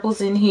the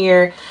purples in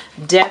here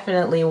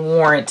definitely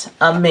warrant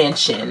a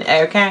mention.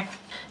 Okay,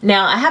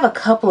 now I have a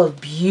couple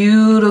of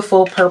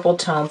beautiful purple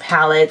tone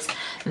palettes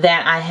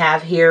that I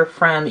have here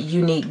from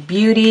Unique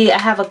Beauty. I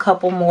have a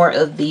couple more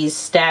of these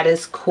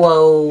Status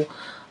Quo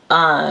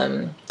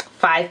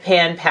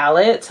 5-pan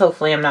palettes.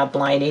 Hopefully I'm not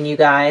blinding you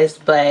guys,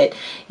 but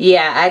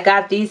yeah, I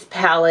got these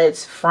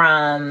palettes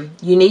from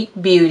Unique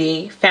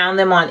Beauty, found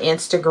them on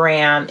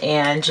Instagram,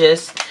 and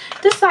just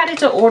decided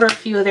to order a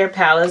few of their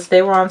palettes.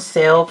 They were on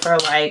sale for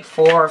like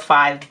 $4 or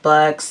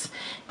 $5,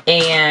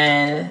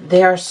 and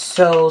they are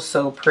so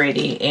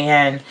pretty,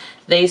 and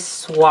they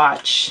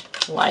swatch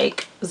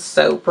like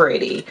so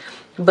pretty.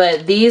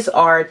 But these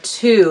are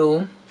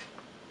two,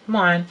 come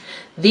on,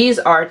 these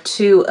are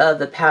two of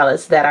the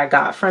palettes that I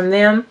got from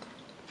them,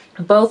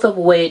 both of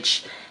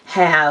which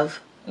have,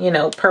 you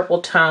know,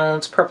 purple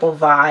tones, purple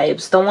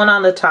vibes. The one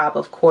on the top,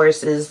 of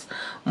course, is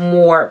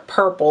more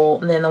purple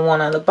than the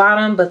one on the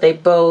bottom, but they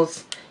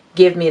both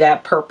give me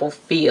that purple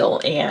feel,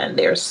 and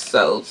they're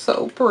so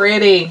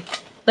pretty.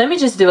 Let me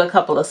just do a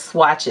couple of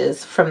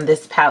swatches from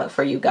this palette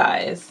for you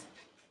guys.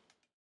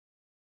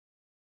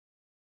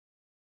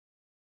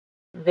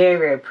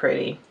 Very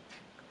pretty.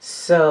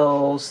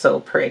 So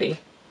pretty.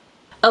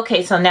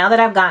 Okay, so now that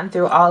I've gotten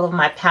through all of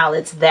my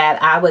palettes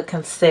that I would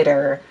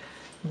consider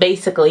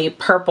basically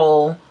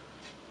purple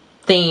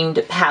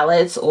themed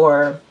palettes,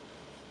 or,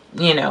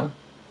 you know,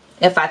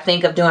 if I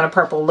think of doing a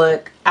purple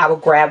look, I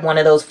would grab one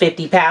of those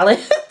 50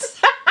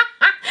 palettes.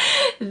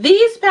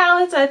 These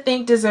palettes I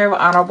think deserve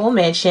honorable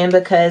mention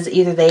because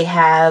either they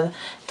have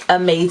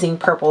amazing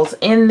purples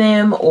in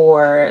them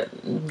or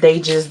they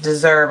just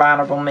deserve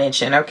honorable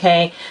mention.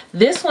 Okay,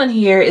 this one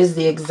here is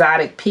the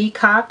Exotic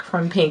Peacock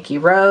from Pinky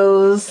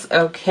Rose.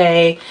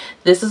 Okay,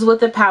 this is what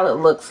the palette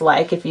looks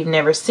like if you've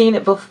never seen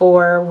it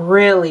before.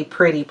 Really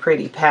pretty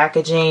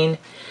packaging.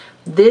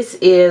 This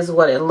is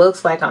what it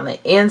looks like on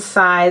the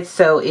inside.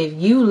 So if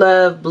you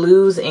love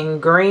blues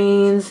and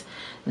greens,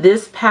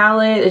 this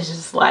palette is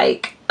just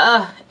like,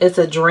 it's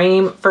a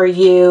dream for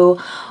you.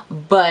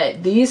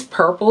 But these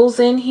purples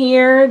in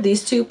here,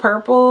 these two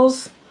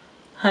purples,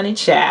 honey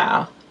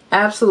child,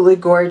 absolutely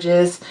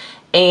gorgeous,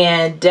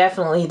 and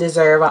definitely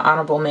deserve an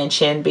honorable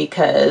mention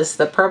because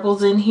the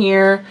purples in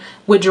here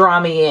would draw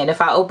me in.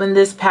 If I opened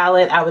this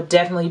palette, I would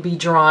definitely be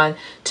drawn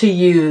to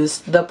use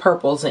the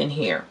purples in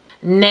here.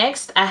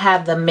 Next, I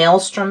have the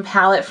Maelstrom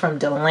palette from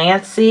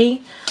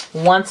Delancey.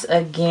 Once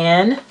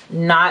again,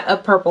 not a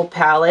purple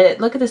palette.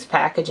 Look at this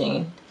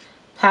packaging.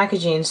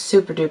 Packaging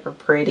super duper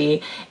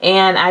pretty.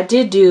 And I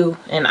did do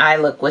an eye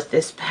look with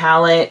this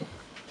palette,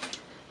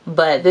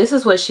 but this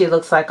is what she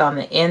looks like on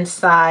the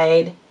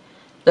inside.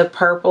 The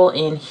purple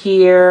in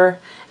here,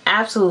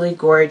 absolutely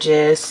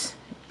gorgeous.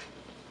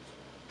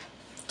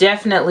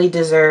 Definitely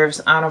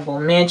deserves honorable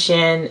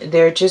mention.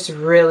 They're just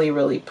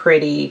really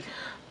pretty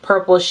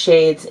purple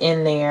shades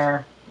in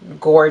there.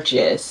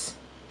 Gorgeous.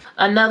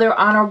 Another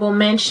honorable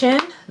mention,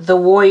 the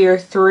Warrior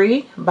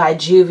 3 by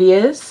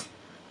Juvia's.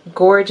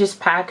 Gorgeous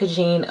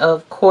packaging,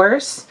 of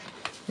course.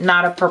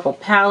 Not a purple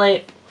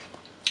palette,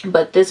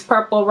 but this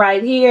purple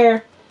right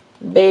here,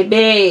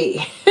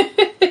 baby.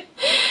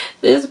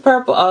 This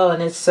purple, oh,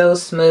 and it's so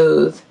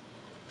smooth.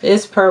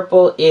 This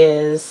purple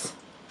is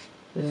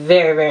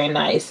very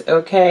nice.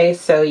 Okay,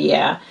 so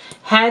yeah,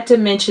 had to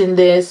mention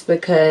this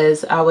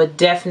because I would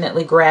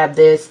definitely grab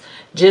this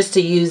just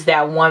to use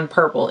that one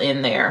purple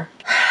in there.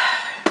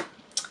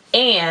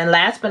 And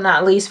last but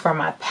not least, for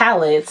my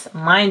palettes,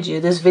 mind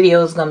you, this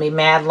video is going to be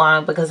mad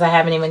long because I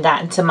haven't even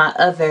gotten to my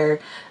other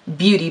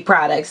beauty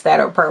products that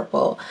are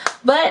purple.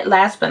 But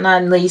last but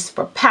not least,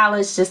 for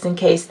palettes, just in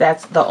case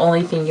that's the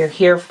only thing you're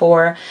here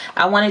for,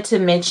 I wanted to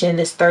mention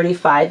this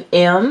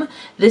 35M.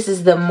 This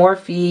is the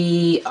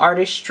Morphe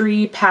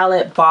Artistry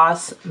Palette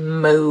Boss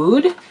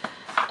Mood.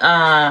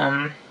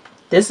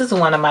 This is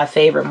one of my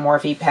favorite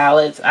Morphe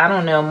palettes. I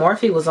don't know,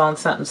 Morphe was on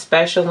something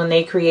special when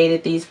they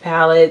created these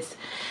palettes.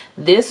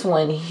 This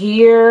one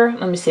here,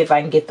 let me see if I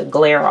can get the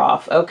glare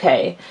off.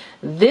 Okay,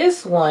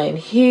 this one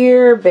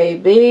here,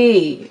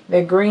 baby,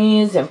 the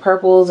greens and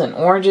purples and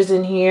oranges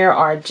in here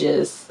are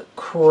just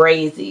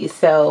crazy.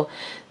 So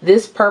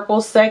this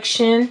purple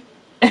section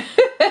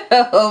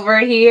over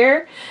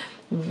here,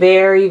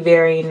 very,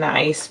 very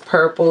nice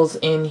purples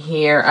in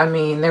here. I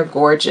mean, they're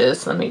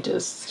gorgeous. Let me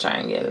just try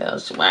and get a little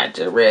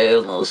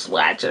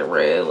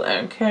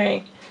swatcheroo,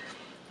 okay.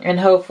 And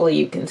hopefully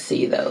you can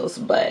see those,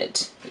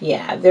 but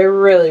yeah, they're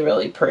really,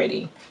 really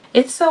pretty.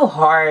 It's so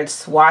hard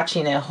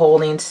swatching and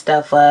holding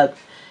stuff up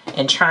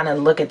and trying to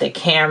look at the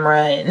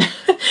camera and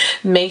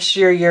make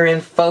sure you're in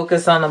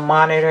focus on the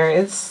monitor.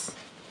 It's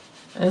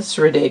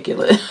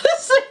ridiculous.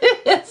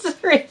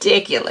 It's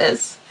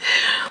ridiculous.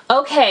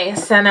 Okay,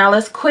 so now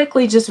let's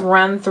quickly just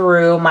run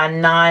through my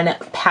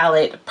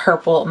non-palette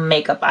purple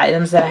makeup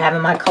items that I have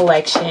in my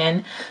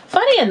collection.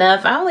 Funny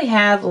enough, I only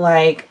have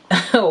like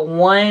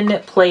one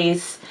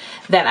place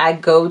that I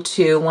go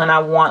to when I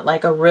want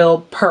like a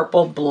real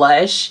purple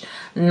blush,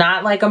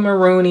 not like a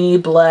maroony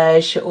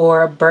blush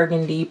or a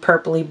burgundy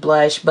purpley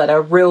blush, but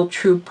a real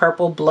true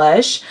purple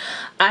blush.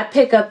 I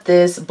pick up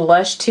this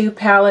Blush 2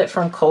 palette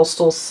from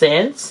Coastal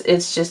Scents.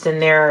 It's just in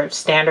their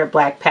standard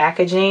black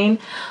packaging,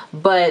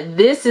 but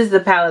this is the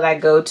palette I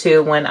go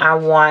to when I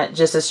want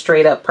just a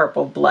straight up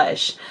purple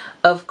blush.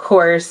 Of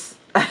course,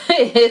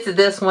 it's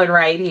this one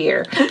right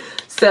here.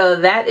 So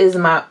that is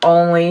my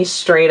only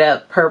straight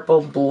up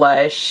purple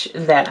blush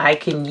that I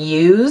can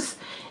use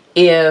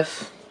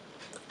if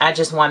I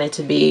just want it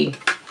to be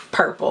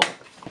purple.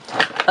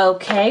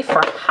 Okay,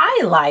 for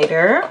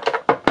highlighter,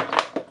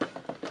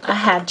 I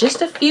have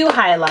just a few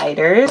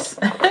highlighters.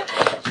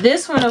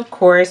 This one, of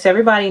course,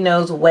 everybody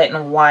knows Wet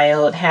n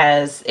Wild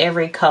has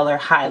every color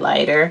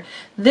highlighter.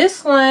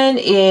 This one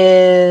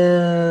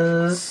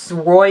is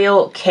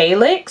Royal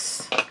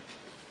Calyx.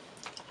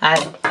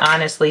 I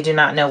honestly do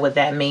not know what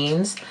that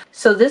means.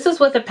 So this is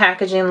what the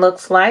packaging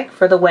looks like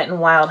for the Wet n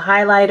Wild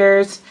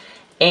highlighters.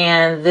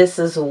 And this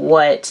is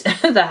what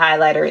the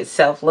highlighter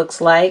itself looks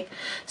like.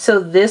 So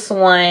this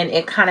one,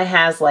 it kind of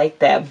has like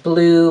that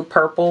blue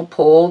purple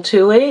pull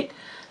to it.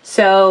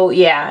 So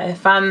yeah,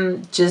 if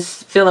I'm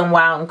just feeling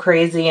wild and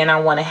crazy and I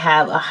want to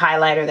have a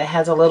highlighter that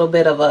has a little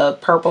bit of a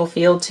purple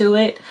feel to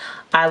it,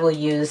 I will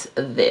use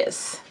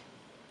this.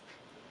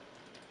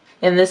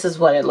 And this is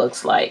what it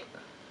looks like.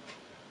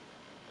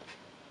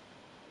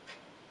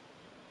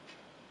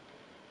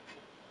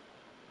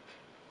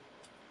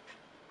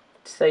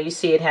 So you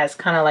see it has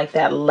kind of like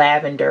that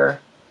lavender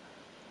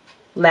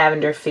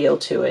feel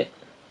to it.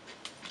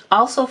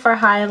 Also for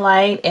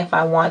highlight, if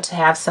I want to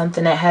have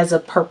something that has a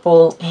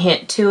purple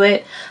hint to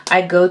it,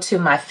 I go to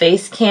my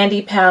Face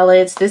Candy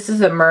palettes. This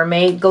is a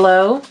Mermaid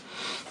Glow.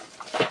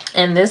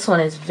 And this one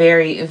is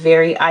very,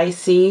 very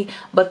icy.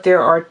 But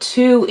there are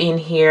two in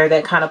here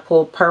that kind of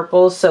pull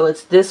purple. So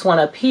it's this one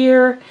up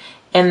here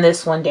and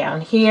this one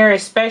down here.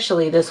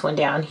 Especially this one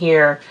down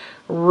here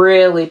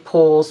really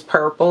pulls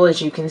purple,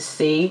 as you can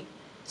see.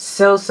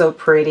 So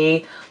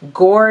pretty.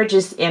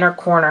 Gorgeous inner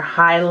corner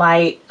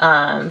highlight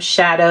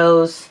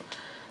shadows.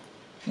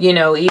 You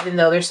know, even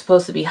though they're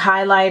supposed to be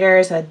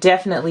highlighters, I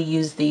definitely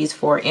use these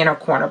for inner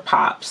corner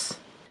pops.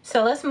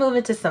 So let's move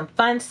into some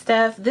fun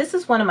stuff. This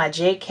is one of my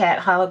J-Cat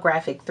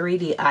holographic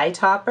 3D eye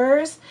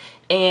toppers,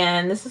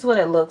 and this is what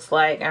it looks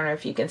like. I don't know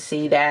if you can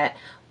see that,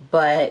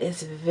 but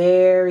it's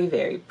very,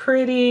 very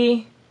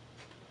pretty.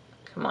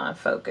 Come on,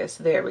 focus.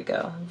 There we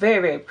go.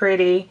 Very, very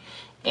pretty.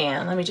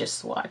 And let me just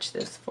swatch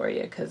this for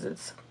you because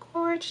it's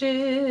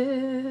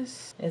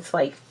gorgeous. It's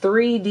like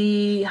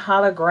 3D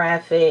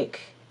holographic.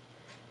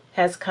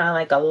 Has kind of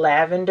like a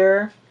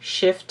lavender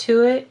shift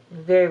to it.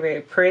 Very,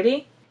 very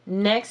pretty.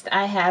 Next,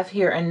 I have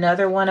here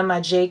another one of my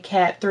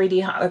J-Cat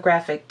 3D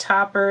holographic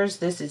toppers.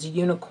 This is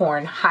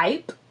Unicorn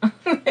Hype.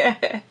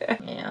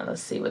 Yeah,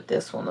 let's see what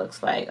this one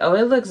looks like. Oh,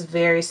 it looks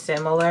very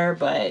similar,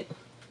 but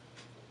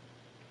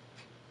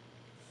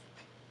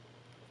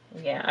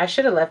yeah, I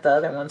should have left the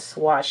other one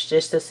swatched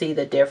just to see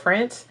the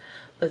difference.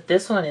 But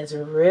this one is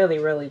really,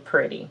 really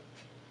pretty.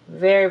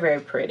 Very, very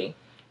pretty.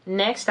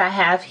 Next, I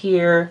have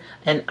here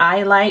an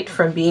eye light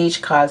from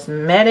BH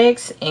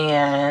Cosmetics,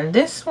 and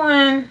this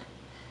one,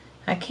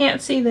 I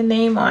can't see the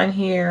name on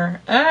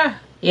here.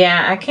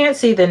 Yeah, I can't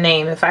see the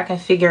name. If I can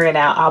figure it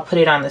out, I'll put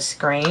it on the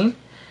screen.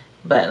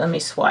 But let me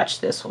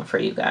swatch this one for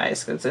you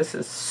guys because this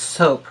is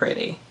so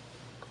pretty.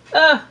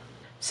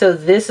 So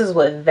this is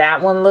what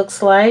that one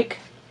looks like.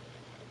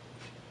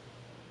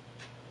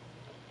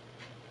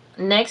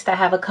 Next, I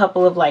have a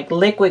couple of like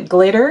liquid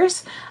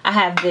glitters. I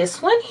have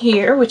this one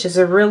here, which is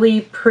a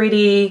really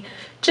pretty,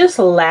 just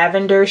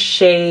lavender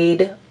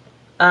shade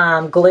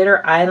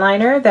glitter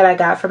eyeliner that I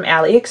got from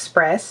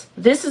AliExpress.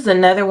 This is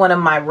another one of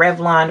my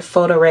Revlon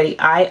Photo Ready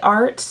Eye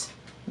Arts.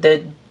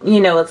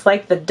 It's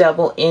like the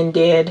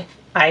double-ended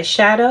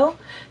eyeshadow.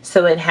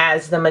 So it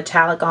has the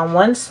metallic on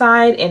one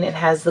side and it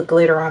has the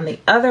glitter on the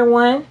other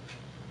one.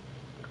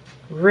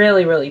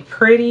 Really, really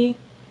pretty.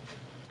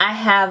 I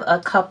have a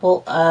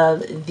couple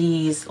of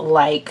these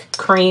like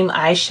cream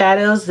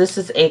eyeshadows. This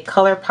is a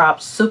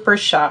ColourPop Super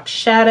Shock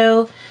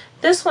Shadow.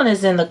 This one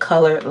is in the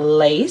color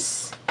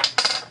Lace.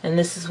 And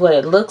this is what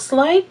it looks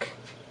like.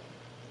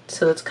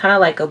 So it's kind of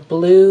like a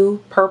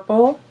blue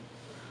purple.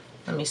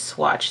 Let me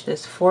swatch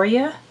this for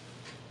you.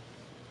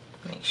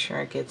 Make sure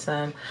it gets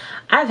on.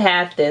 I've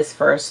had this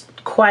for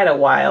quite a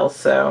while,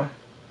 so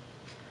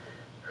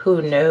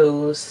who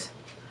knows.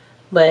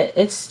 But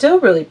it's still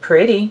really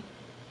pretty.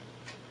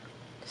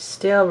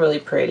 Still really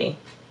pretty.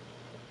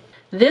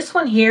 This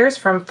one here is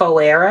from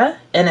Foera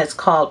and it's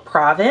called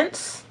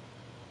Provence.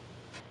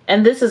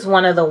 And this is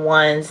one of the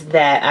ones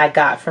that I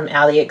got from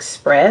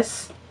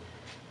AliExpress.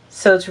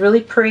 So it's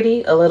really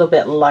pretty, a little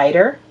bit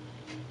lighter.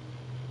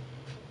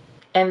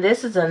 And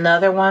this is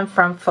another one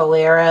from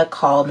Foera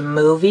called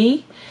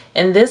Movie.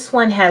 And this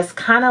one has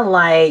kind of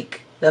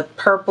like the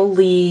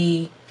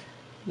purpley,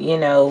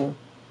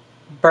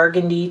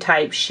 burgundy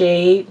type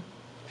shade.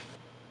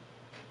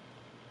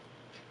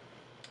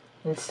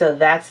 And so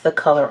that's the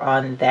color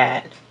on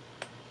that.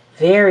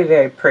 Very,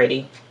 very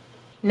pretty.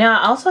 Now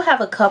I also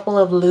have a couple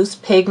of loose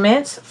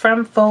pigments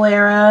from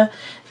Foera.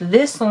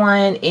 This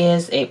one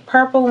is a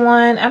purple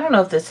one. I don't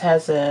know if this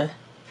has a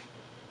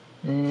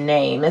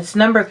name. It's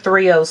number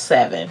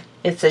 307.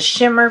 It's a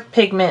shimmer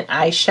pigment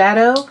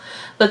eyeshadow,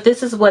 but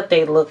this is what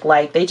they look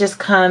like. They just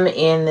come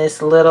in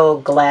this little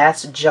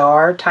glass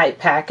jar type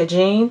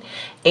packaging,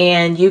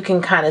 and you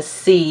can kind of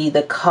see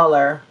the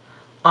color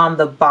on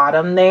the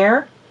bottom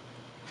there.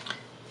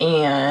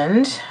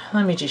 And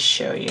let me just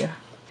show you.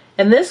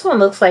 And this one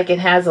looks like it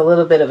has a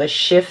little bit of a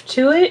shift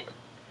to it.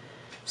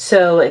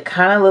 So it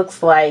kind of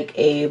looks like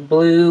a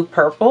blue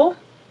purple.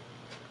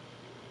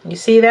 You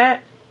see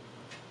that?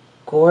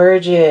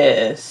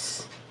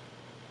 Gorgeous.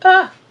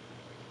 Ah,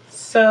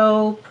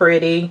 so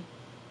pretty.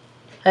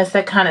 That's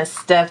that kind of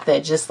stuff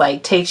that just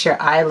like takes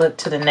your eye look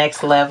to the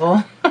next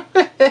level.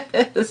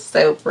 It's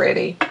so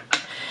pretty.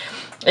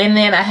 And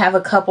then I have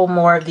a couple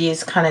more of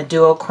these kind of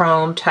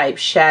duochrome type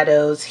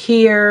shadows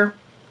here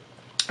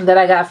that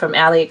I got from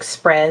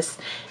AliExpress.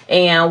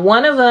 And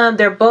one of them,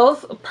 they're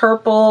both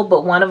purple,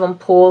 but one of them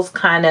pulls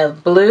kind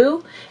of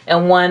blue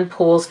and one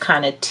pulls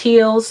kind of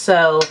teal.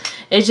 So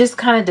it just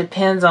kind of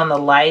depends on the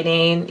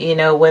lighting,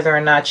 whether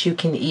or not you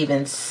can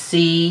even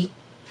see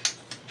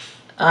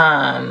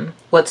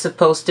what's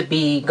supposed to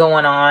be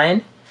going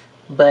on.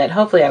 But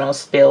hopefully I don't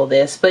spill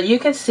this. But you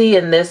can see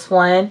in this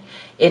one,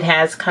 it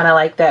has kind of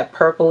like that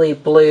purpley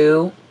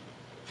blue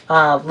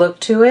look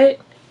to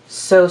it.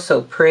 So,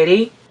 so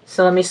pretty.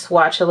 So let me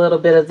swatch a little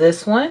bit of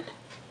this one.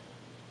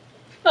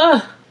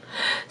 Oh,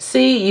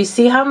 see, you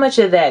see how much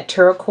of that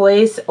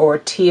turquoise or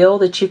teal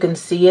that you can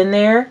see in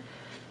there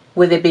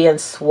with it being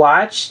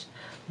swatched?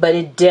 But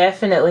it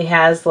definitely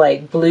has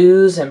like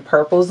blues and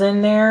purples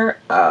in there.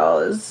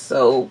 Oh, it's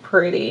so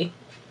pretty.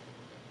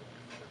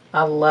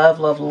 I love,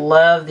 love,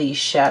 love these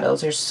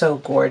shadows. They're so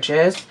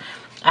gorgeous.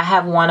 I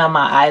have one on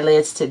my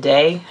eyelids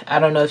today. I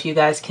don't know if you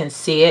guys can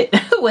see it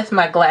with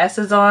my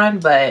glasses on,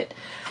 but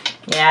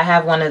yeah, I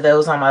have one of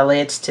those on my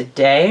lids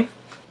today.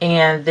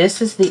 And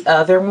this is the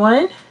other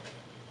one.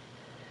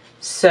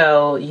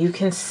 So you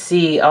can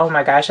see, oh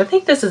my gosh, I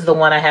think this is the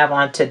one I have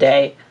on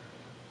today.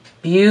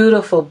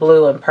 Beautiful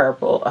blue and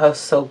purple. Oh,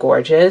 so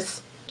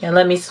gorgeous. And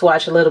let me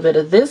swatch a little bit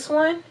of this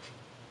one.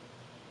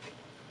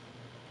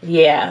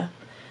 Yeah.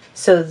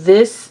 So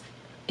this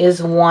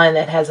is one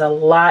that has a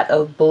lot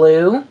of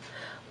blue,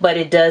 but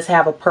it does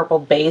have a purple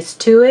base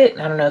to it.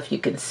 I don't know if you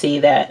can see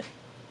that.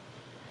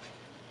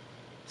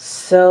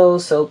 So,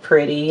 so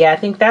pretty. Yeah, I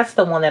think that's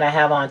the one that I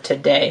have on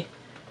today.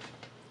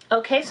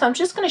 Okay, so I'm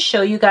just going to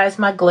show you guys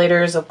my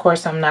glitters. Of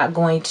course, I'm not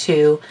going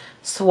to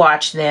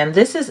swatch them.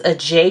 This is a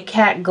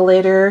J-Cat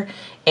glitter,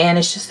 and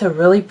it's just a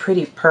really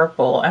pretty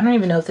purple. I don't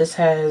even know if this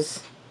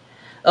has...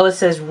 Oh, it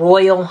says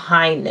Royal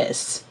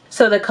Highness.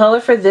 So the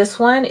color for this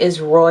one is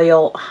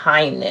Royal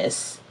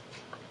Highness.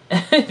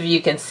 If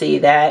you can see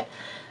that.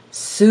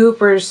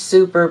 Super,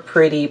 super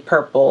pretty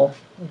purple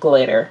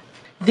glitter.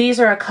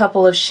 These are a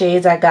couple of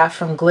shades I got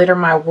from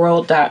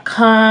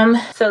glittermyworld.com.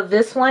 So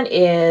this one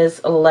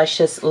is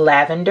Luscious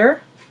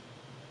Lavender.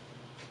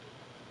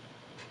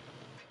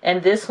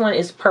 And this one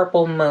is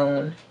Purple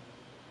Moon.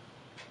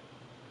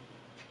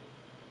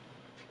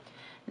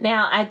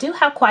 Now, I do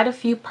have quite a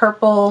few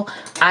purple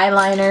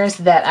eyeliners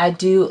that I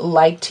do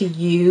like to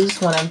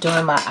use when I'm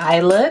doing my eye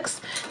looks.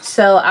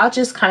 So I'll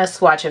just kind of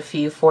swatch a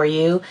few for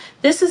you.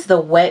 This is the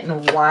Wet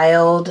n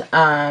Wild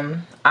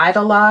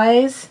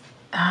Idolize.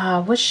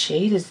 What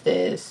shade is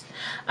this?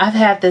 I've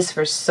had this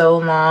for so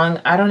long.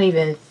 I don't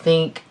even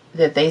think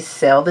that they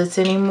sell this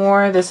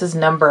anymore. This is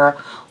number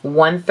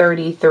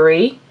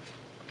 133.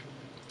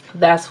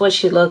 That's what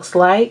she looks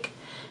like.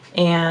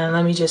 And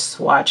let me just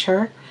swatch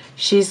her.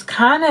 She's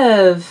kind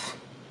of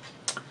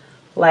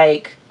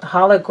like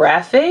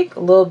holographic, a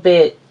little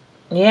bit.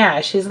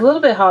 Yeah, she's a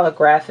little bit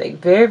holographic.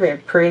 Very, very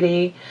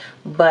pretty.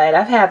 But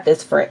I've had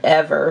this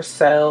forever,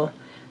 so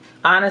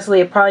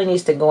honestly it probably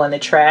needs to go in the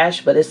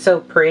trash, but it's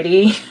so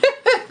pretty.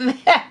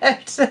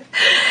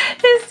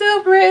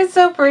 It's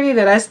so pretty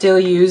that I still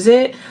use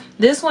it.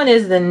 This one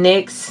is the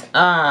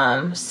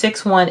NYX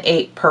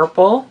 618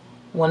 Purple,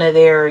 one of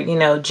their, you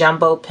know,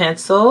 jumbo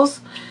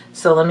pencils.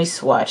 So let me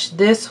swatch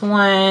this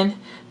one.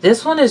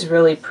 This one is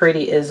really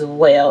pretty as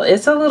well.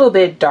 It's a little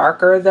bit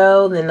darker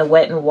though than the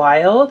Wet n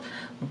Wild,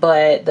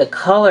 but the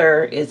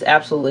color is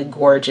absolutely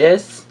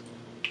gorgeous.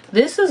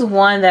 This is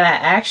one that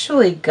I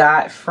actually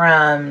got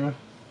from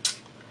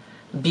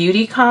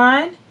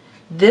BeautyCon.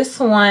 This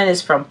one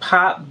is from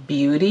Pop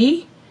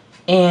Beauty,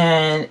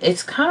 and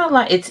it's kind of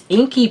like, it's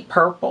inky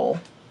purple.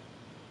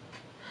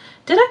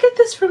 Did I get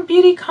this from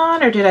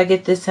BeautyCon or did I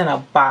get this in a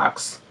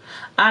box?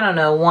 I don't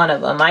know, one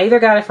of them. I either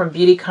got it from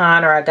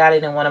BeautyCon or I got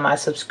it in one of my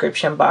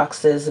subscription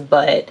boxes.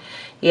 But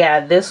yeah,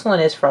 this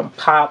one is from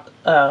Pop,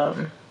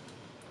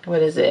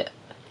 what is it?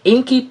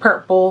 Inky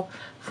Purple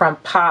from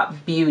Pop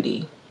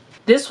Beauty.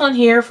 This one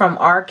here from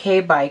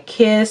RK by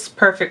Kiss,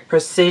 Perfect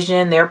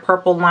Precision, their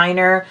purple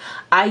liner.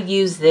 I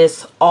use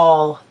this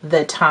all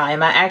the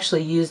time. I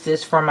actually use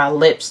this for my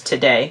lips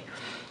today.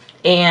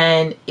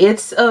 And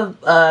it's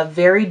a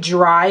very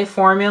dry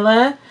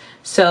formula.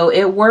 So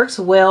it works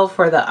well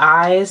for the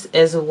eyes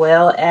as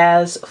well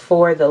as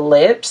for the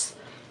lips.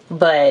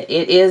 But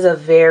it is a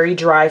very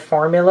dry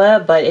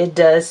formula, but it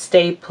does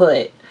stay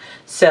put.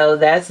 So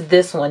that's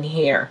this one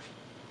here,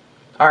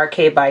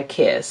 RK by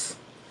Kiss.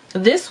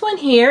 This one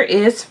here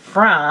is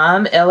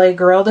from LA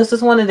Girl. This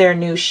is one of their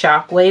new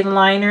Shockwave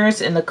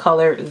liners in the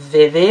color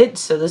Vivid.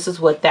 So this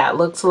is what that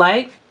looks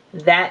like.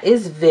 That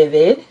is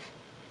Vivid.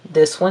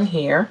 This one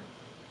here.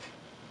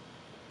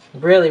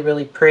 Really,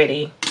 really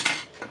pretty.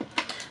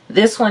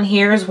 This one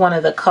here is one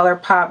of the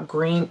ColourPop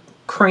Green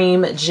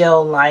Cream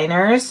Gel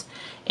liners.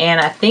 And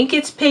I think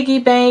it's Piggy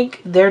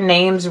Bank. Their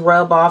names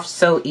rub off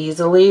so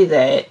easily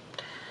that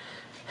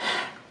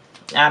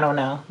I don't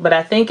know. But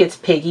I think it's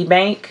Piggy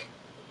Bank.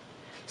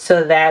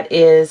 So that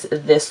is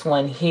this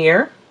one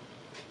here.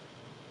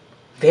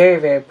 Very,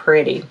 very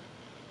pretty.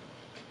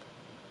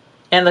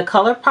 And the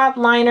ColourPop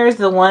liners,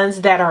 the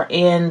ones that are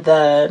in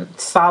the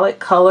solid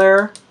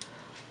color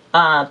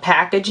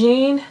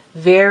packaging,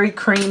 very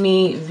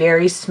creamy,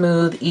 very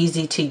smooth,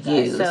 easy to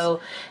use.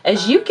 So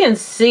as you can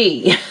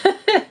see,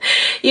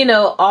 you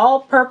know,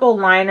 all purple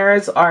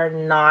liners are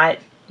not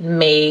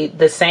made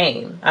the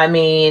same. I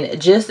mean,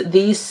 just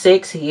these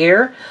 6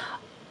 here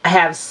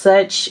have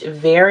such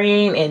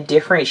varying and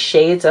different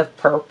shades of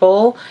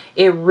purple.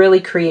 It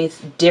really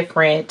creates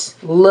different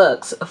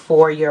looks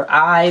for your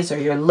eyes or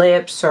your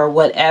lips or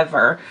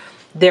whatever.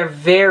 They're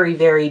very,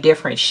 very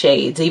different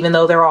shades. Even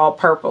though they're all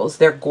purples,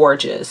 they're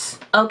gorgeous.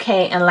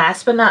 Okay, and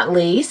last but not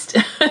least,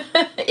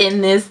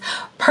 in this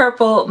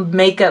purple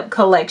makeup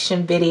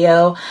collection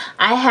video,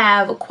 I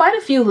have quite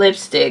a few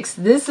lipsticks.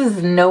 This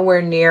is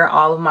nowhere near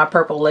all of my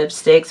purple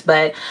lipsticks,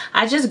 but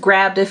I just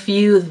grabbed a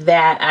few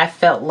that I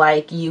felt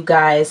like you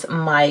guys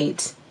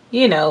might,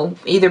 you know,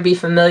 either be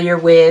familiar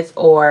with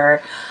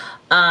or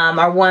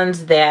are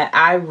ones that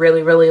I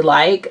really, really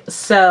like.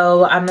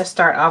 So I'm gonna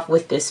start off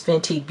with this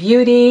Fenty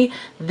Beauty.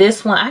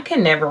 This one, I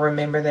can never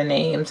remember the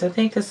names. I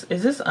think this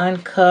is this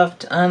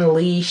Uncuffed,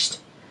 Unleashed,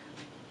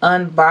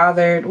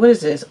 Unbothered. What is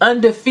this?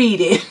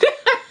 Undefeated.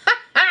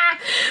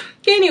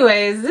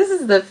 Anyways, this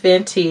is the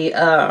Fenty,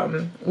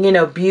 you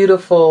know,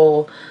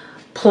 beautiful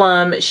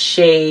plum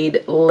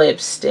shade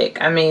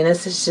lipstick. I mean,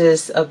 this is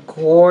just a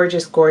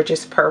gorgeous,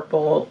 gorgeous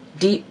purple,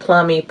 deep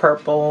plummy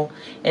purple,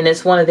 and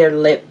it's one of their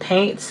lip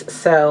paints.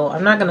 So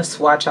I'm not going to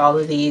swatch all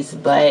of these,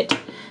 but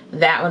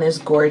that one is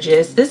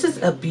gorgeous. This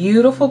is a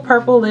beautiful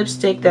purple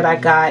lipstick that I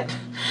got.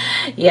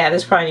 Yeah,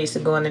 this probably needs to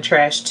go in the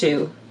trash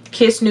too.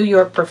 Kiss New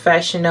York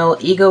Professional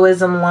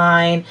Egoism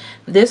line.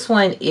 This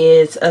one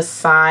is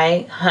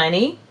Acai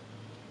Honey.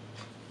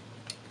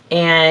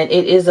 And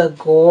it is a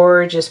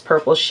gorgeous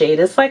purple shade.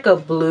 It's like a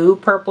blue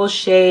purple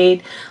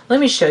shade.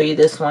 Let me show you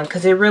this one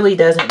because it really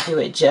doesn't do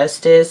it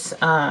justice.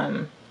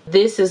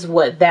 This is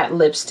what that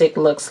lipstick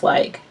looks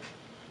like.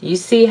 You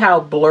see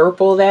how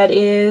blurple that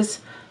is?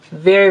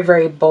 Very,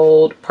 very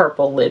bold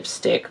purple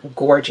lipstick.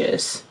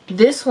 Gorgeous.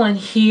 This one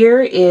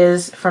here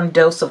is from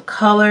Dose of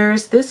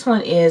Colors. This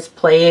one is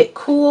Play It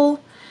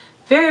Cool.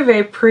 Very,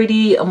 very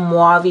pretty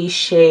mauve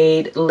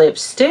shade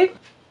lipstick.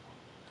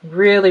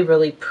 Really,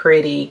 really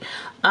pretty.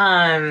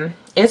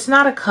 It's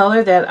not a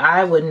color that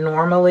I would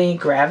normally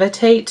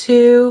gravitate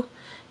to,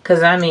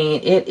 because I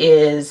mean, it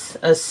is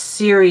a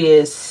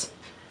serious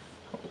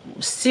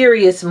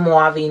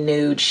mauve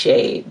nude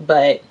shade,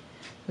 but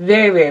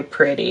very, very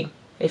pretty.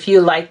 If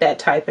you like that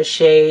type of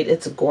shade,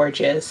 it's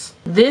gorgeous.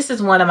 This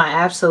is one of my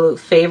absolute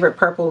favorite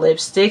purple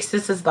lipsticks.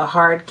 This is the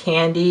Hard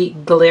Candy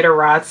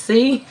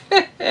Glitterazzi.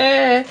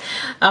 I'm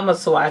gonna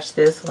swatch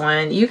this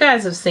one. You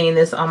guys have seen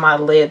this on my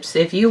lips.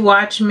 If you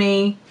watch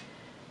me,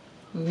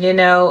 you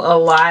know, a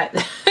lot,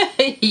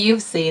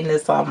 you've seen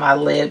this on my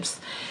lips.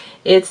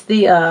 It's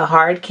the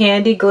Hard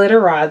Candy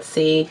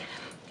Glitterazzi.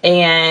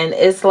 And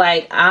it's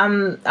like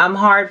I'm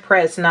hard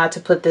pressed not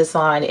to put this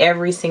on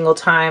every single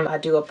time I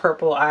do a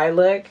purple eye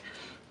look.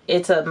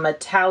 It's a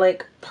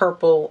metallic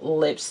purple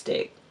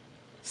lipstick.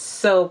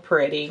 So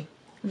pretty.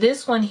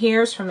 This one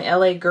here is from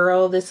LA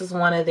Girl. This is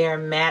one of their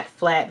matte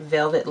flat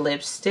velvet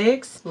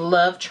lipsticks.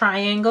 Love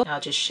Triangle.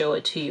 I'll just show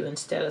it to you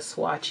instead of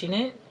swatching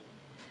it.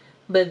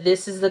 But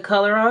this is the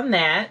color on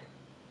that.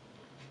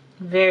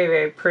 Very,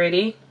 very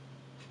pretty.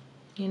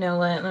 You know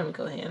what? Let me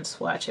go ahead and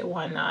swatch it.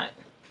 Why not?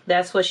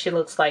 That's what she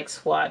looks like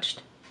swatched.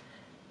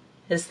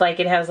 It's like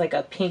it has like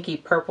a pinky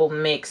purple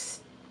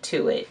mix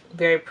to it.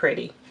 Very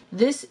pretty.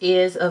 This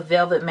is a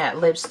velvet matte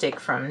lipstick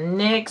from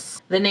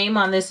NYX. The name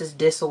on this is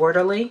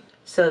Disorderly.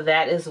 So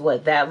that is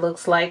what that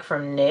looks like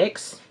from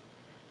NYX.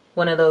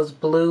 One of those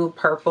blue,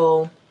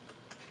 purple,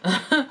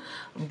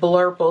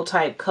 blurple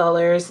type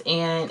colors.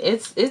 And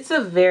it's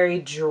a very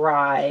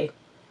dry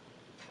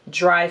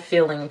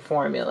feeling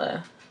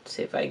formula. Let's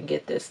see if I can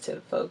get this to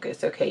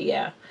focus. Okay,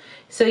 yeah.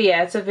 So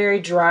yeah, it's a very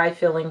dry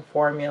feeling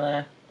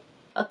formula.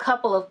 A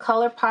couple of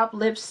ColourPop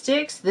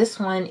lipsticks. This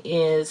one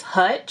is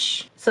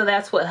Hutch. So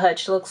that's what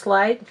Hutch looks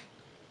like.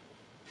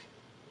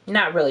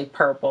 Not really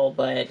purple,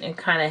 but it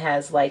kind of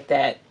has like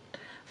that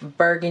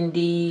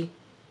burgundy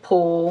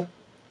pull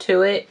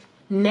to it.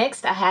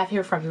 Next I have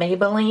here from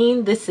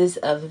Maybelline. This is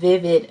a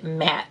Vivid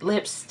Matte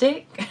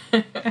lipstick.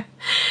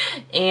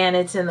 And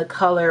it's in the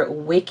color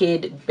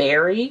Wicked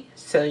Berry.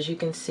 So as you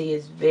can see,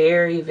 it's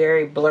very,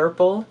 very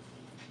blurple.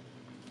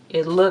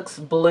 It looks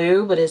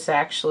blue, but it's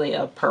actually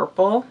a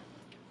purple.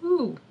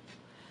 Ooh.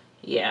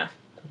 Yeah.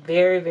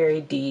 Very, very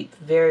deep.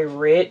 Very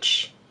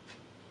rich.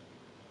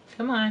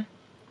 Come on.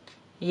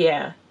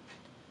 Yeah.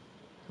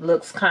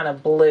 Looks kind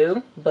of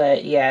blue,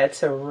 but yeah,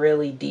 it's a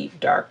really deep,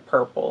 dark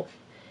purple.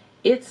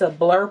 It's a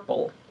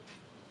blurple.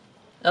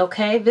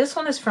 Okay, this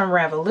one is from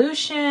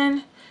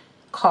Revolution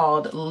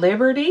called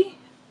Liberty.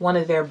 One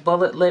of their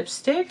bullet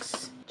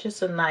lipsticks.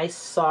 Just a nice,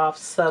 soft,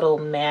 subtle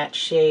matte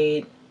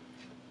shade.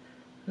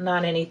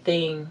 Not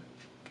anything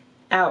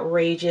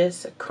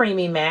outrageous. A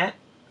creamy matte.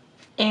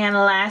 And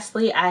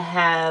lastly, I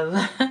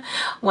have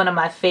one of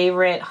my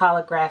favorite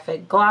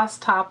holographic gloss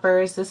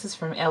toppers. This is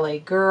from LA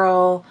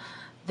Girl.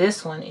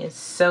 This one is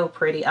so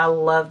pretty. I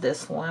love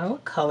this one.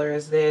 What color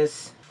is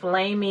this?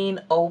 Flaming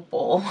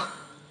Opal.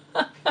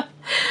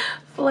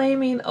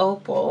 Flaming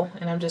Opal.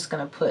 And I'm just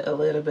going to put a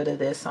little bit of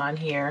this on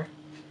here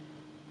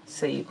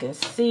so you can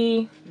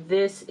see.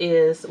 This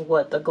is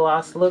what the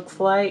gloss looks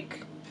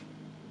like.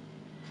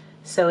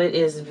 So it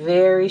is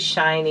very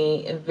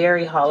shiny,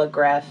 very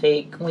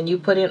holographic. When you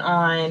put it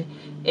on,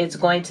 it's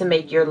going to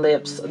make your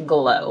lips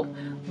glow.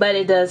 But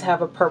it does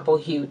have a purple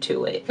hue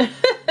to it.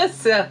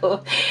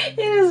 So it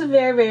is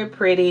very, very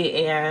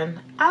pretty and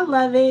I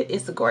love it.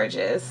 It's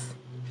gorgeous.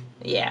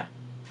 Yeah,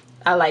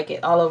 I like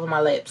it all over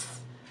my lips.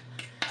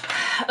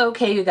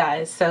 Okay, you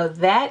guys, so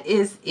that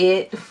is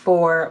it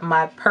for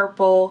my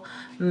purple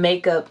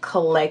makeup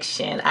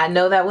collection. I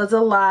know that was a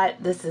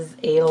lot. This is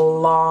a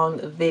long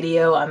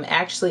video. I'm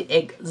actually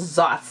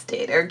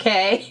exhausted,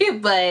 okay?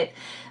 But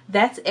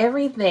that's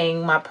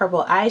everything. My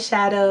purple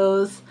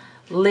eyeshadows,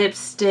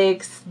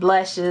 lipsticks,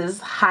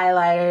 blushes,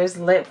 highlighters,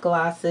 lip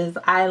glosses,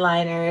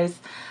 eyeliners,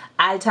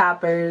 eye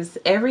toppers,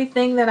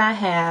 everything that I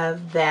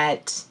have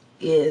that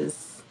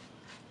is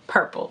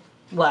purple.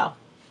 Well,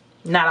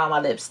 not all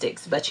my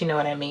lipsticks, but you know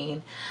what I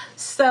mean.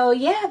 So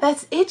yeah,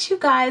 that's it, you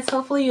guys.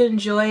 Hopefully you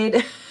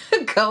enjoyed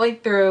going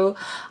through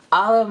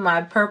all of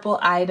my purple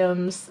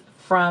items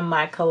from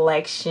my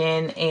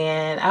collection,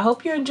 and I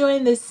hope you're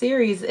enjoying this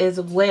series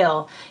as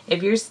well.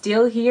 If you're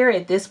still here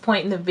at this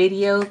point in the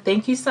video,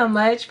 thank you so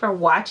much for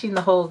watching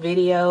the whole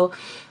video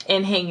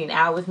and hanging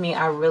out with me.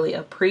 I really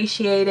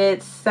appreciate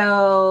it.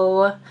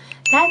 So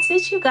that's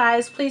it, you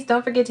guys. Please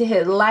don't forget to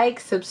hit like,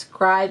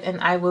 subscribe,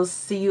 and I will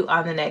see you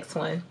on the next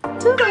one.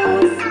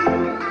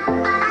 Toodles!